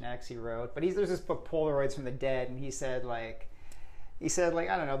 Generation X he wrote, but there's this book Polaroids from the Dead, and he said I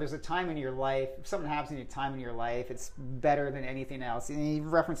don't know, there's a time in your life, if something happens in a time in your life, it's better than anything else. And he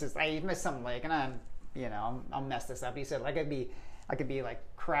references, I missed something and I'll mess this up. He said I could be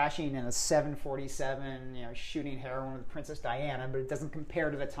crashing in a 747, shooting heroin with Princess Diana, but it doesn't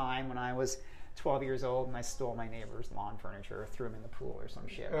compare to the time when I was 12 years old and I stole my neighbor's lawn furniture, threw him in the pool or some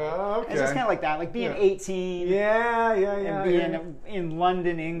shit. Okay. And it's just kind of like that, like being 18. And being in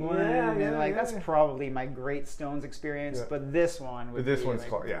London, England. That's probably my great Stones experience. Yeah. But this one would be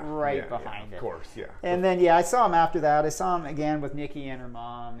right behind it. Of course, yeah. And then, I saw him after that. I saw him again with Nikki and her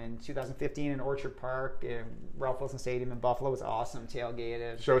mom in 2015 in Orchard Park, in Ralph Wilson Stadium in Buffalo. It was awesome,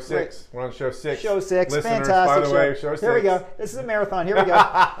 tailgated. Show 6. We're on show 6. Show 6, listeners, fantastic by the way, show 6. Here we go. This is a marathon. Here we go.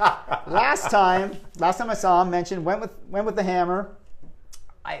 Last time I saw him, mentioned went with the Hammer.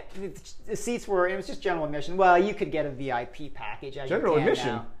 The seats it was just general admission. Well, you could get a VIP package. General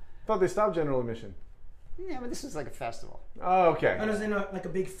admission? I thought they stopped general admission. Yeah, but this was like a festival. Oh, okay. And it was in like a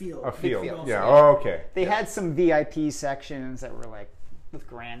big field. A field. field. Yeah. Oh, okay. They had some VIP sections that were like with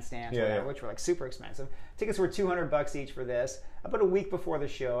grandstands, Yeah, or whatever, yeah. which were like super expensive. Tickets were $200 each for this. About a week before the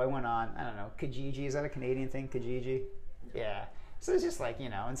show, I went on, I don't know, Kijiji. Is that a Canadian thing? Kijiji? Yeah. So it's just like,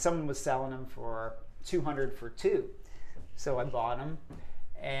 and someone was selling them for $200 for two. So I bought them.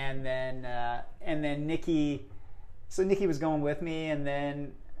 And then Nikki, so Nikki was going with me, and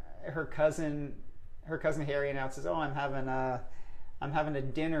then her cousin Harry announces, "Oh, I'm having a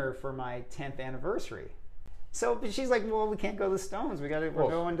dinner for my 10th anniversary." So, but she's like, "Well, we can't go to the Stones. We're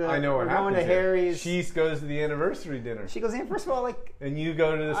going to. I know what we're going to happens here. Harry's." She goes to the anniversary dinner. She goes in. First of all, like, and you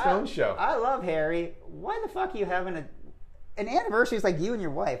go to the Stones show. I love Harry. Why the fuck are you having an anniversary? Is like you and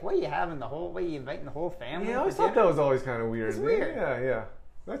your wife. Why are you having why are you inviting the whole family? Yeah, I always thought that was always kind of weird. It's weird. Yeah.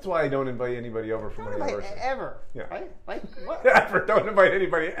 That's why I don't invite anybody over for my anniversary. Ever. Yeah. Right? Like what? Ever. Don't invite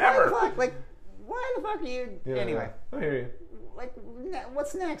anybody ever. Why the fuck? Like, why the fuck are you? Yeah, anyway. yeah. I hear you. Like,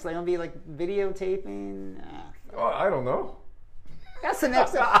 what's next? Like, I'll be like videotaping. Oh, I don't know. That's the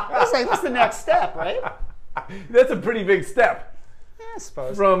next. That's the next step, right? That's a pretty big step. Yeah, I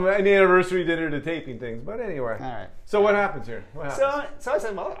suppose. From an anniversary dinner to taping things, but anyway. All right. So what happens here? What happens? So I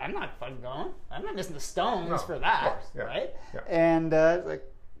said, well, I'm not fucking going. I'm not missing the Stones for that, of course, yeah, right? yeah. And like,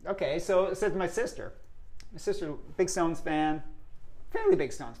 okay. So I said to my sister, big Stones fan, fairly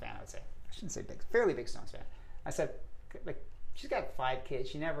big Stones fan, I would say. I shouldn't say big, fairly big Stones fan. I said, like, she's got 5 kids.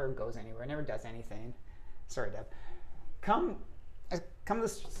 She never goes anywhere, never does anything. Sorry, Deb. Come to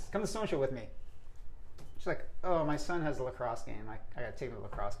the Stone show with me. She's like, oh, my son has a lacrosse game. I got to take him to the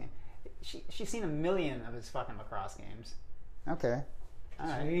lacrosse game. She's seen 1 million of his fucking lacrosse games. Okay. All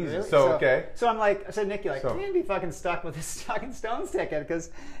right. Jesus. Really? So okay. So I'm like, I said, Nikki, like, So- you can't be fucking stuck with this fucking Stones ticket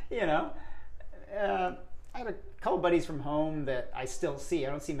because, I had a couple buddies from home that I still see. I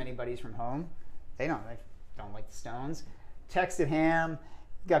don't see many buddies from home. They don't like the Stones. Texted Ham.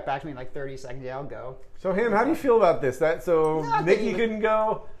 Got back to me in like 30 seconds. Yeah, I'll go. So Ham, how do you feel about this? Not Nikki even- couldn't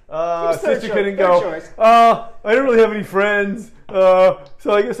go. third Sister choice, couldn't third go. choice. I don't really have any friends. So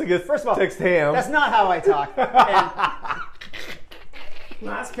I guess First of all, text Ham. That's not how I talk. And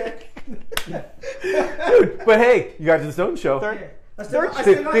Last pick. Dude, but hey, you got to the Stone show. I still got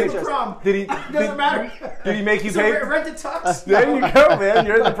the prom. Did he? Doesn't matter. Did he make you So pay? rented tux. There you go, man.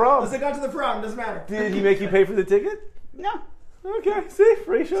 You're in the I prom. still got to the prom. Doesn't matter. Did he make you pay for the ticket? no. Okay, see,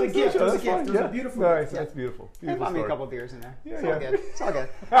 free show. It's a gift. Show. It was a That's gift. fine. It was a Yeah. beautiful Nice. gift. That's beautiful. They Beautiful bought me a story. couple beers in there. Yeah, It's yeah. all good. It's all good.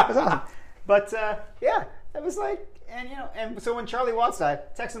 It's awesome. But yeah, it was like, and so when Charlie Watts died,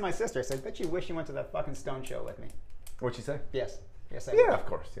 I texted my sister. I said, "Bet you wish you went to that fucking Stone show with me." What'd she say? Yes, I Yeah, would. of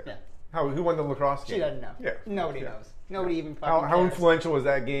course. Yeah. Yeah. Who won the lacrosse game? She doesn't know. Yeah. Nobody Yeah. knows. Nobody even fucking How cares. influential was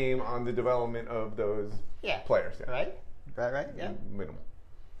that game on the development of those players? Yeah. Right. Yeah. Minimal.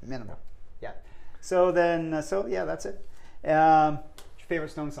 Minimal. Yeah. So then, yeah, that's it. What's your favorite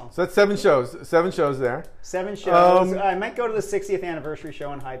Stone song? So that's 7 shows. 7 shows there. 7 shows. I might go to the 60th anniversary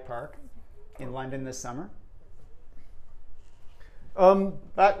show in Hyde Park in London this summer.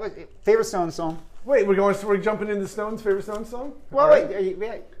 Favorite Stone song? Wait, we're jumping into Stone's favorite Stone song? Well, All right.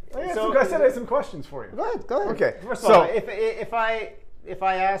 wait. I said I had some questions for you. Go ahead. Okay. First of So all, if I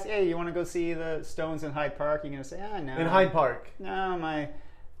ask, hey, you want to go see the Stones in Hyde Park? You're gonna say, no. in Hyde Park. No,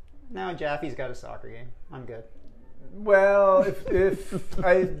 Jaffe's got a soccer game. I'm good. Well, if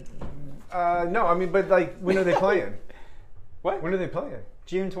I no, I mean, but like, when are they playing? What? When are they playing?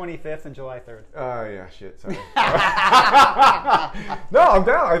 June 25th and July 3rd. Yeah, shit. Sorry. No, I'm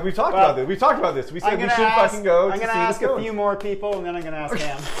down. We talked about this. We talked about this. We said we should fucking go. I'm to gonna see ask the a Stones. few more people, and then I'm gonna ask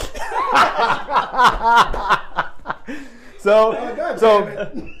Ham. So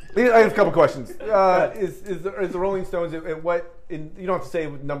Good, I have a couple questions. Is the Rolling Stones you don't have to say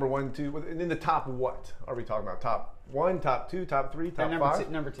number 1, 2. In the top, what are we talking about? Top 1, top 2, top 3, top 5?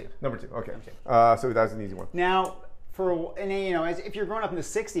 Number two. Number 2. Okay. Number So that's an easy one. Now, if you're growing up in the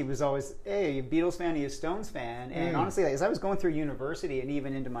 '60s, it was always, hey, are you a Beatles fan? Are you a Stones fan? And honestly, as I was going through university and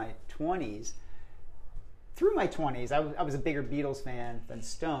even into my 20s, through my 20s, I was a bigger Beatles fan than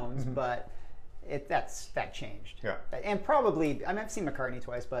Stones, but that changed. Yeah. And probably, I've seen McCartney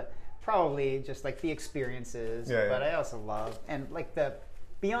twice, but probably just like the experiences. Yeah, but yeah. I also love, and like the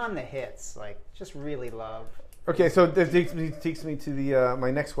beyond the hits, like just really love. Okay, so that takes me to the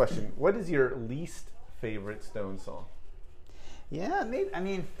my next question. What is your least favorite Stones song? Yeah, maybe. I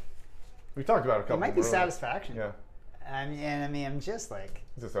mean, We talked about a couple. it might be earlier. Satisfaction. Yeah. I'm just like,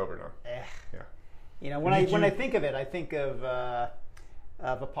 It's just over now. Yeah. when I think of it, I think of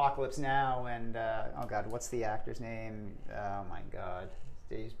Apocalypse Now and oh god, what's the actor's name? Oh my god,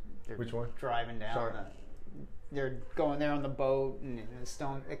 they're Which one? Driving down. Sorry. they're going there on the boat, and the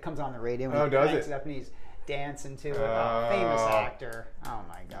stone it comes on the radio. And Oh, he does cranks it? up, and he's dancing to it. Oh, famous actor. Oh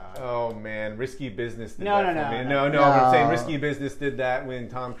my God. Oh man, Risky Business did No, that no, for me. no, No, no. I'm saying Risky Business did that when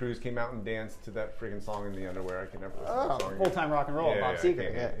Tom Cruise came out and danced to that freaking song in the underwear. I can never listen to that song. Full Time Rock and Roll. Bob Seger.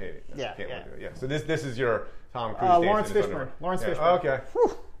 Hate it. Yeah, Can't yeah. wait to do it. Yeah. So this is your Tom Cruise. Lawrence dancing in his Fishburne. underwear. Lawrence Yeah. Fishburne. Okay.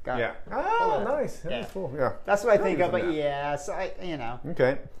 Whew. Got Yeah. it. Oh, nice. That's Yeah. cool. Yeah. That's what I think of. Nobody's But in that. yeah, so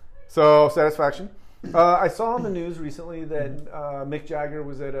Okay. So Satisfaction. I saw on the news recently that Mick Jagger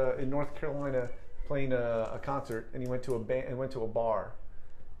was in North Carolina playing a concert, and he went to a bar,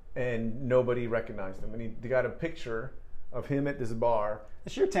 and nobody recognized him. And he got a picture of him at this bar.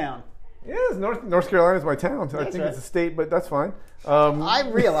 It's your town. Yes, North Carolina is my town. I think right. it's a state, but that's fine. I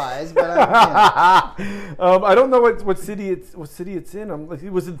realize, but I don't know what city it's in.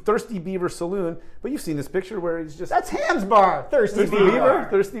 It was in Thirsty Beaver Saloon, but you've seen this picture where he's just that's Ham's Bar. Thirsty Beaver.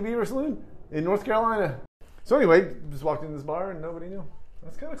 Thirsty Beaver Saloon in North Carolina. So anyway, just walked in this bar and nobody knew.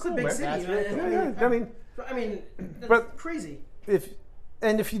 That's kind of It's cool, a big man. city. That's really cool. Yeah. I mean, that's But- crazy.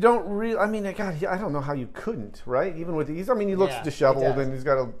 If you don't really, God, I don't know how you couldn't, right? Even with these, he looks Yeah, disheveled he does. and he's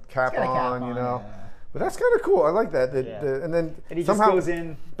got a cap, He's got a cap on, you on, know. yeah. But that's kind of cool. I like that. Yeah. And then And he somehow just goes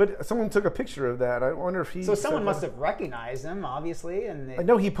in. But someone took a picture of that. I wonder if he. So someone said must that. have recognized him, obviously, and I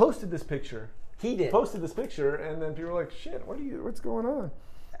know he posted this picture. he did. Posted this picture, and then people were like, "Shit, what's going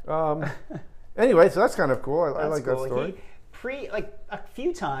on?" Anyway, so that's kind of cool. I like cool. that story. He a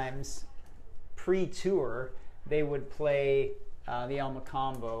few times pre-tour, they would play the El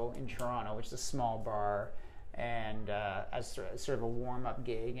Macombo in Toronto, which is a small bar, and as sort of a warm-up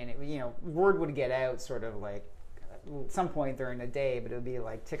gig. And word would get out sort of like at some point during the day, but it would be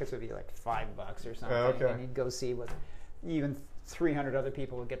like tickets would be like $5 or something, okay. and you'd go see with even 300 other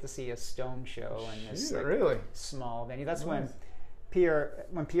people would get to see a Stone show in this Shit, really? small venue. That's Nice.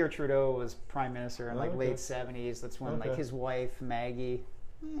 when Pierre Trudeau was prime minister in Okay. late 70s. That's when Okay. his wife Maggie,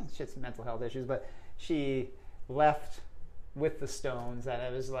 she had some mental health issues, but she left with the Stones.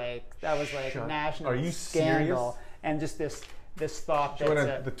 That was like Shut- national Are you scandal, serious? and just this thought She went on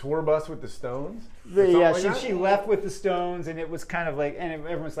that the tour bus with the Stones. she left with the Stones, and it was kind of like, and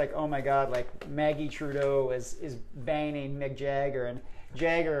everyone's like, oh my God, like Maggie Trudeau is banging Mick Jagger, and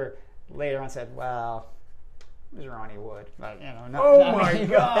Jagger later on said, well, it was Ronnie Wood, but Oh my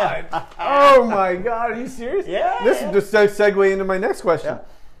God! Oh my God! Are you serious? Yeah, This yeah. is just a segue into my next question.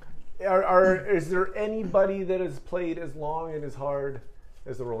 Is there anybody that has played as long and as hard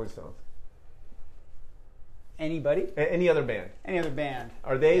as the Rolling Stones? Anybody? Any other band? Any other band?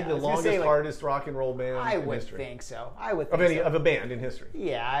 Are they Yeah, I the was gonna longest, say, like, hardest rock and roll band I in would history? think so. I would Of think any so. of a band in history.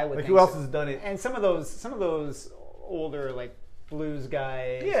 Yeah, I would. Like think who else so. has done it? And some of those older like blues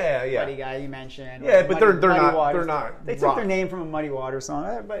guys, Yeah, yeah. Buddy Guy you mentioned. Yeah, like but they're Muddy not- Waters. they're not They took rock. their name from a Muddy Waters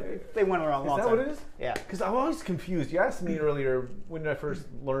song, but they went around a long Is that time. what it is? Yeah. Because I'm always confused. You asked me earlier when I first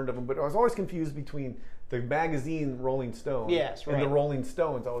learned of them, but I was always confused between the magazine Rolling Stone Yes, and the right. Rolling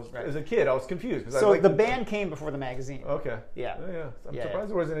Stones. Right. As a kid, I was confused. 'Cause I So liked the band came before the magazine. Okay. Yeah. Oh, yeah. I'm Yeah, surprised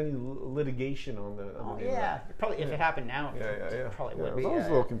there wasn't any litigation on the. Oh, name of yeah. Probably if it happened now, that. Yeah. it probably Yeah, would I be. was always a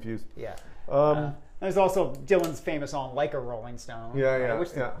little confused. Yeah. Um, There's also Dylan's famous song "Like a Rolling Stone." Yeah, yeah,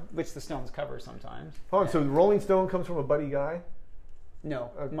 which yeah. which the Stones cover sometimes. Hold on. So Rolling Stone comes from a Buddy Guy. No,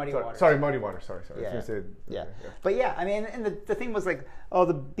 Muddy sorry, Waters. Sorry, Muddy Waters. Sorry. Yeah. I was gonna say, Yeah. But yeah, I mean, and the thing was like, oh,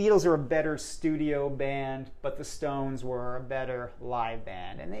 the Beatles are a better studio band, but the Stones were a better live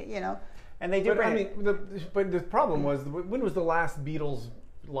band, and they do. But I bring it- mean, the problem was when was the last Beatles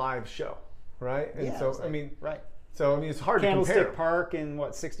live show, right? And yeah, so it was like- I mean, right. so I mean, it's hard to Candlestick compare. Park in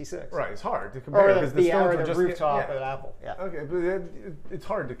what, '66? Right, it's hard to compare Or because the Stones or were the just rooftop yeah. at Apple. Yeah. Okay, but it's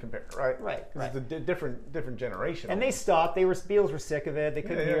hard to compare, right? Right, 'Cause right. It's a different generation. And they stopped. Beatles were sick of it. They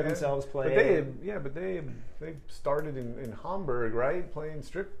couldn't hear themselves play. But they started in Hamburg, right? Playing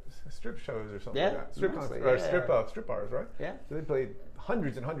strip shows or something Yeah, like that. Strip mostly, concerts, or yeah. strip bars, right? Yeah. So they played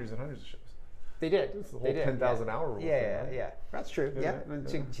hundreds and hundreds and hundreds of shows. They did. It's the whole They did, 10,000 hour rule. Yeah, thing, yeah, right? yeah. That's true. Yeah, Yeah,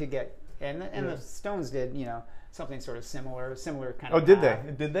 yeah. to get and Yeah. the Stones did something sort of similar kind Oh, of. did path.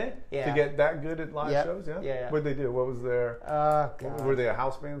 they? Did they? Yeah. To get that good at live Yep. shows? Yeah. Yeah, yeah. What did they do? What was their? God. Were they a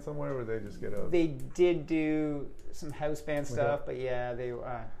house band somewhere? Or were they just get a? They did do some house band stuff, but yeah, they.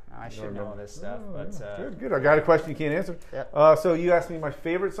 I should know this stuff, Oh, but yeah. Good. I got a question you can't answer. Yep. So you asked me my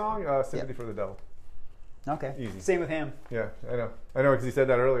favorite song, "Sympathy Yep. for the Devil." okay. Easy. Same with him. Yeah, I know because he said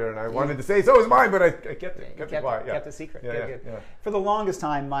that earlier, and I wanted to say so is mine, but I kept it, kept it quiet. Yeah. Kept it secret. Yeah, Good. yeah. For the longest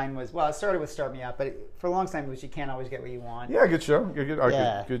time, mine was it started with "Start Me Up," but for the longest time it was "You Can't Always Get What You Want." Yeah, good show. Good,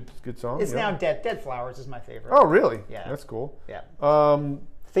 Yeah. good song. It's yeah. now "Dead Flowers" is my favorite. Oh, really? Yeah. That's cool. Yeah.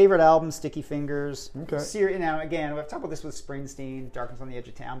 Favorite album, Sticky Fingers. Okay. Now, again, we've talked about this with Springsteen, Darkness on the Edge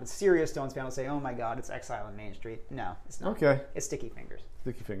of Town, but serious Stones fans will say, oh my God, it's Exile on Main Street. No, it's not. Okay. It's Sticky Fingers.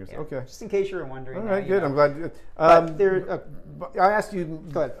 Sticky Fingers. Yeah. Okay. Just in case you were wondering. All right, you good. know. I'm glad. But there, I asked you.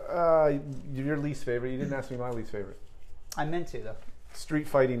 Go ahead. Your least favorite. You didn't ask me my least favorite. I meant to, though. Street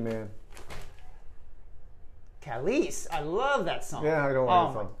Fighting Man. Khalees. I love that song. Yeah, I don't like that Oh,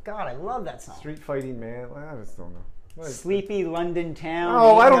 my song. God, I love that song. Street Fighting Man. I just don't know. Sleepy London town.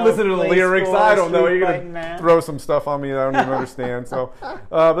 Oh, I don't no listen to the place lyrics. for I a don't know. street You're fighting gonna man. throw some stuff on me that I don't even understand. So,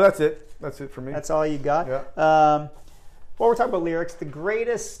 but that's it. That's it for me. That's all you got. Yeah. Well, we're talking about lyrics. The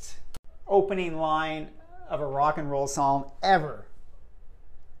greatest opening line of a rock and roll song ever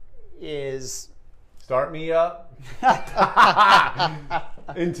is Start me up.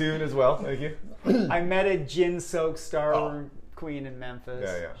 In tune as well. Thank you. I met a gin-soaked star queen in Memphis.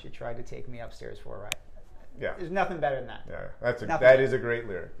 Yeah, yeah. She tried to take me upstairs for a ride. Yeah. There's nothing better than that. Yeah. That is a great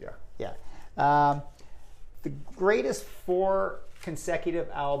lyric. Yeah. Yeah. The greatest 4 consecutive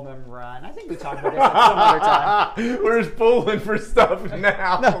album run. I think we talked about this some other time. We're just pulling for stuff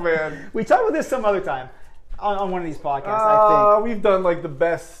now, man. We talked about this some other time on one of these podcasts, I think. We've done like the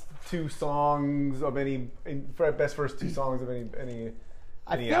best 2 songs of best first 2 songs of any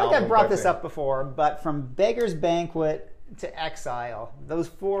I feel like I brought this up before, but from Beggar's Banquet to Exile, those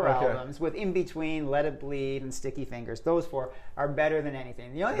 4 albums with In Between, Let It Bleed, and Sticky Fingers, those 4 are better than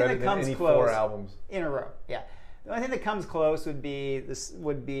anything. The only thing that comes close 4 albums in a row, yeah. The only thing that comes close would be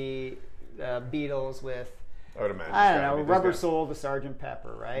Beatles with I would imagine. I don't know, Rubber Soul to Sgt.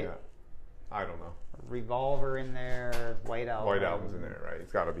 Pepper, right? Yeah. I don't know. Revolver in there, White Album. White Album's in there, right?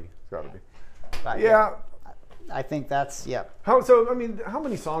 It's got to be. But, Yeah. I think that's How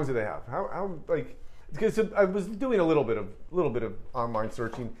many songs do they have? How like because I was doing a little bit of online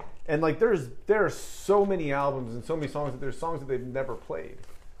searching, and like there are so many albums and so many songs that there's songs that they've never played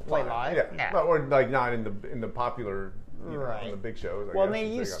live. Yeah, or like not in the popular right on the big shows. Well, they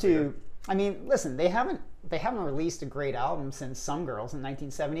used to. I mean, listen, they haven't released a great album since Some Girls in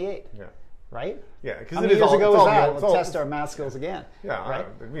 1978. Yeah. Right? Yeah, because how many years ago was that? We'll test our math skills again. Yeah, right?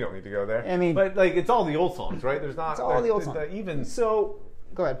 We don't need to go there. I mean, but like it's all the old songs, right? There's not it's all the old songs. So,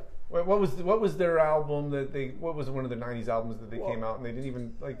 go ahead. What was their album that they? What was one of the '90s albums that they came out and they didn't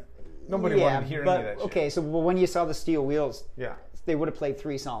even like? Nobody wanted to hear any of that shit. Okay, so when you saw the Steel Wheels, yeah, they would have played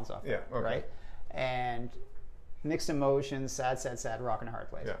 3 songs off. Yeah, okay. Right, and Mixed Emotions, Sad, Sad, Sad, Rock and a Hard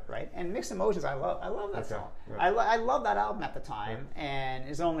Place. Yeah. Right, and Mixed Emotions, I love that song. Yeah. I love that album at the time, and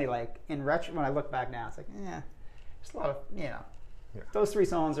it's only like in retro when I look back now, it's like there's a lot of those 3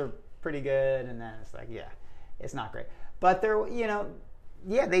 songs are pretty good, and then it's like it's not great, but they're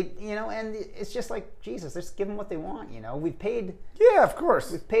they and it's just like Jesus, just give them what they want. We've paid. Yeah, of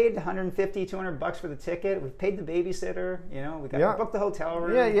course. We've paid $150, $200 for the ticket. We've paid the babysitter. We got to book the hotel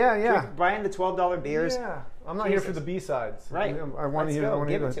room. Yeah. Buying the $12 beers. Yeah, I'm not here for the B-sides. Right. I want to hear. I want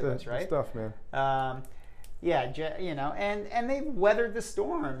to hear the right? stuff, man. And they've weathered the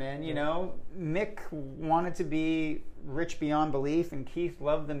storm. And Mick wanted to be rich beyond belief, and Keith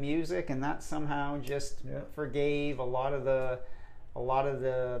loved the music, and that somehow just forgave a lot of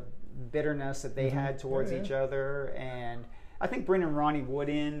the bitterness that they had towards each other. And I think bringing Ronnie Wood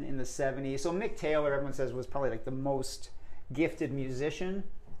in the 70s. So Mick Taylor, everyone says, was probably like the most gifted musician.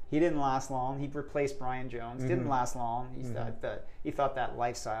 He didn't last long. He replaced Brian Jones. Didn't last long. He thought that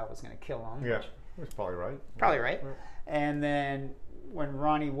lifestyle was going to kill him. Yeah, that's probably right. Probably right. And then when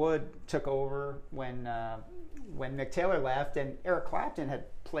Ronnie Wood took over, when Mick Taylor left, and Eric Clapton had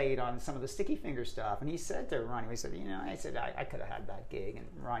played on some of the Sticky Finger stuff, and he said to Ronnie, he said, I could have had that gig, and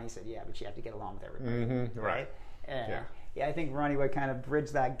Ronnie said, yeah, but you have to get along with everybody, right? And I think Ronnie would kind of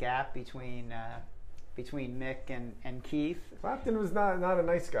bridge that gap between Mick and Keith. Clapton was not a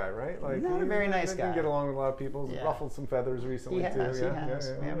nice guy, right? Like not a very nice guy. Didn't get along with a lot of people. He's ruffled some feathers recently he has, too. He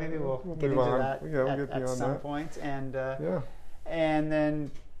has. Yeah, maybe we'll get move into on. that at some point. And and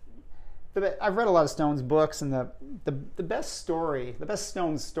then I've read a lot of Stones books, and the best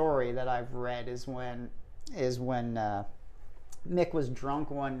Stones story that I've read is when Mick was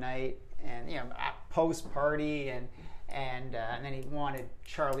drunk one night, and post party, and then he wanted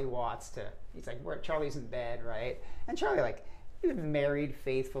Charlie Watts to. He's like, Charlie's in bed, right? And Charlie, like, he was married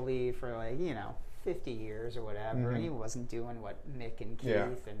faithfully for 50 years or whatever, and he wasn't doing what Mick and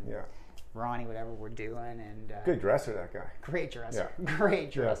Keith and Ronnie, whatever, were doing. And good dresser, that guy. Great dresser,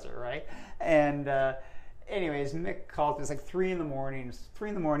 right? And anyways, Mick calls. It's like 3 a.m. It's 3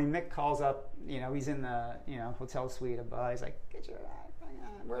 a.m. Mick calls up. He's in the hotel suite above. He's like, get your.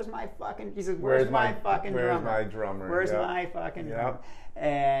 Where's my fucking? He says, "Where's my fucking drummer? Where's my drummer? Where's my fucking drummer?"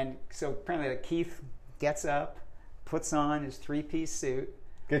 And so apparently, Keith gets up, puts on his 3-piece suit,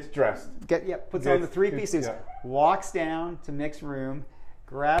 Gets dressed. Puts on the three-piece suits, walks down to Mick's room,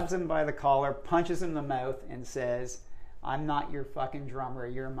 grabs him by the collar, punches him in the mouth, and says, "I'm not your fucking drummer.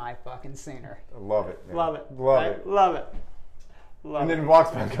 You're my fucking singer." I love it, man. Love it. Love right? it. Love it. Love And it. then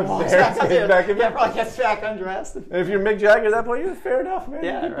walks back upstairs. Probably gets back undressed. And if you're Mick Jagger at that point, you're fair enough, man.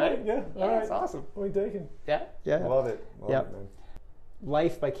 Yeah, Good right? point. Yeah, all right. That's awesome. Point taken. Yeah. Love it. Love it, man.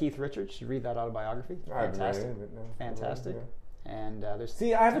 Life by Keith Richards. You read that autobiography. I haven't read Fantastic. it, no. Fantastic. Yeah. And there's.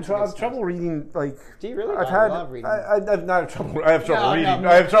 See, I have trouble reading. Like, Do you really? I've I had. love reading. I've not trouble. I have trouble reading. No.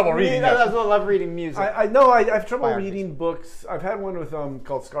 I have trouble reading. I love reading music. I know. I have trouble Biographies. reading books. I've had one with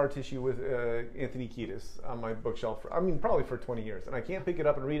called Scar Tissue with Anthony Kiedis on my bookshelf. Probably for 20 years, and I can't pick it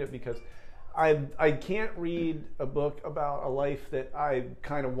up and read it because I can't read a book about a life that I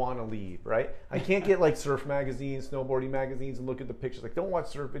kind of want to lead. Right? I can't get like surf magazines, snowboarding magazines, and look at the pictures. Like, don't watch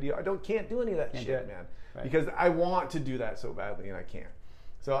surf video. Can't do any of that shit, man. Right. Because I want to do that so badly, and I can't.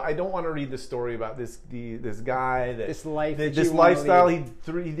 So I don't want to read the story about this guy this lifestyle. He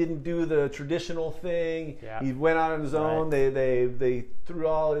didn't do the traditional thing. Yeah. He went out on his own. Right. They threw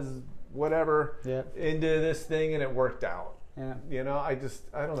all his whatever into this thing, and it worked out. Yeah. You know, I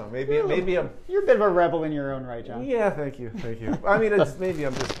don't know. Maybe you're a bit of a rebel in your own right, John. Yeah. Thank you. I mean, maybe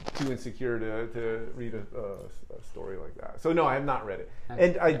I'm just too insecure to read a story like that. So no, I have not read it,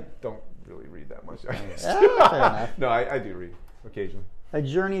 and I don't really read that much. I guess. Fair enough. No, I do read occasionally. A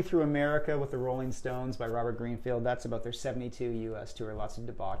Journey Through America with the Rolling Stones by Robert Greenfield. That's about their 72 U.S. tour. Lots of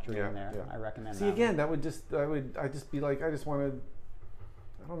debauchery in there. Yeah. I recommend that. See, again, that would just, I'd just be like, I just want to,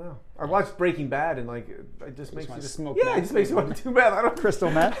 I don't know. I watched Breaking Bad and like, it just makes you smoke. Yeah, it just makes you want to do meth. I don't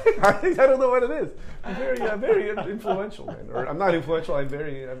crystal meth. I don't know what it is. I'm very influential, man. Or I'm not influential. I'm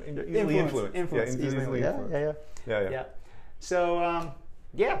easily influenced. Easily influenced. Yeah. So,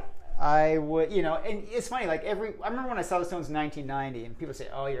 I would, and it's funny, like I remember when I saw the Stones in 1990, and people say,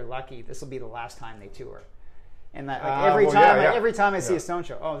 "Oh, you're lucky. This will be the last time they tour." And that, like, every time I see a Stone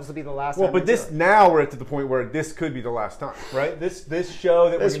show, this will be the last time. Well, but now we're at the point where this could be the last time, right? This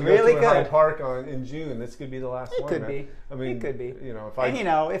show that we're going to go to in Hyde Park in June, this could be the last one. It could be. I mean, it could be.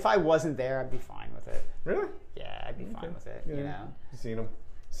 If I wasn't there, I'd be fine with it. Really? Yeah, I'd be fine with it. You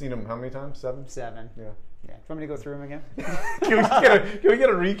seen them how many times? 7? 7. Yeah. Yeah. Do you want me to go through them again? Can we get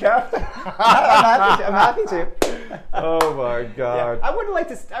a recap? I'm happy to. Oh my God! Yeah. I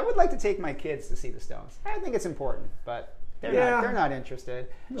would like to take my kids to see the Stones. I think it's important, but they're not interested.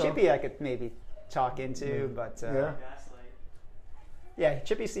 No. Chippy, I could maybe talk into, but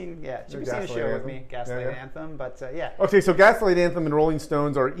Chippy's seen a show with me, Gaslight Anthem, but Okay, so Gaslight Anthem and Rolling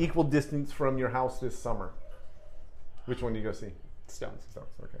Stones are equal distance from your house this summer. Which one do you go see? Stones.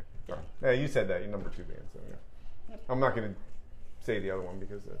 Okay. Yeah, you said that. You're number 2 band. So I'm not going to say the other one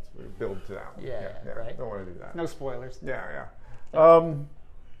because we build to that one. Yeah, right. Don't want to do that. No spoilers. Yeah.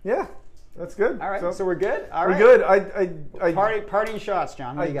 That's good. All right, so we're good. All right. We're good. Partying shots,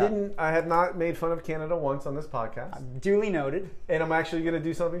 John. What do you got? I have not made fun of Canada once on this podcast. Duly noted. And I'm actually going to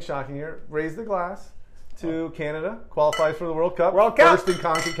do something shocking here. Raise the glass to Canada. Qualifies for the World Cup. First in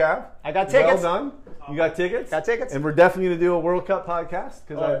CONCACAF. I got tickets. Well done. You got tickets? Got tickets. And we're definitely going to do a World Cup podcast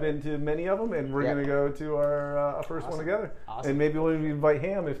because I've been to many of them, and we're going to go to our first one together. Awesome. And maybe we'll invite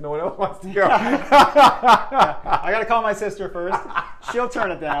Ham if no one else wants to go. I got to call my sister first. She'll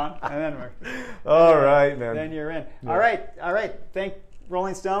turn it down, and then we're all right, man. Then you're in. Yeah. All right. Thank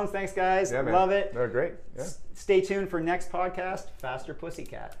Rolling Stones. Thanks, guys. Yeah, man. Love it. They're great. Yeah. Stay tuned for next podcast, Faster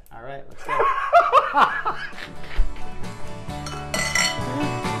Pussycat. All right, let's go.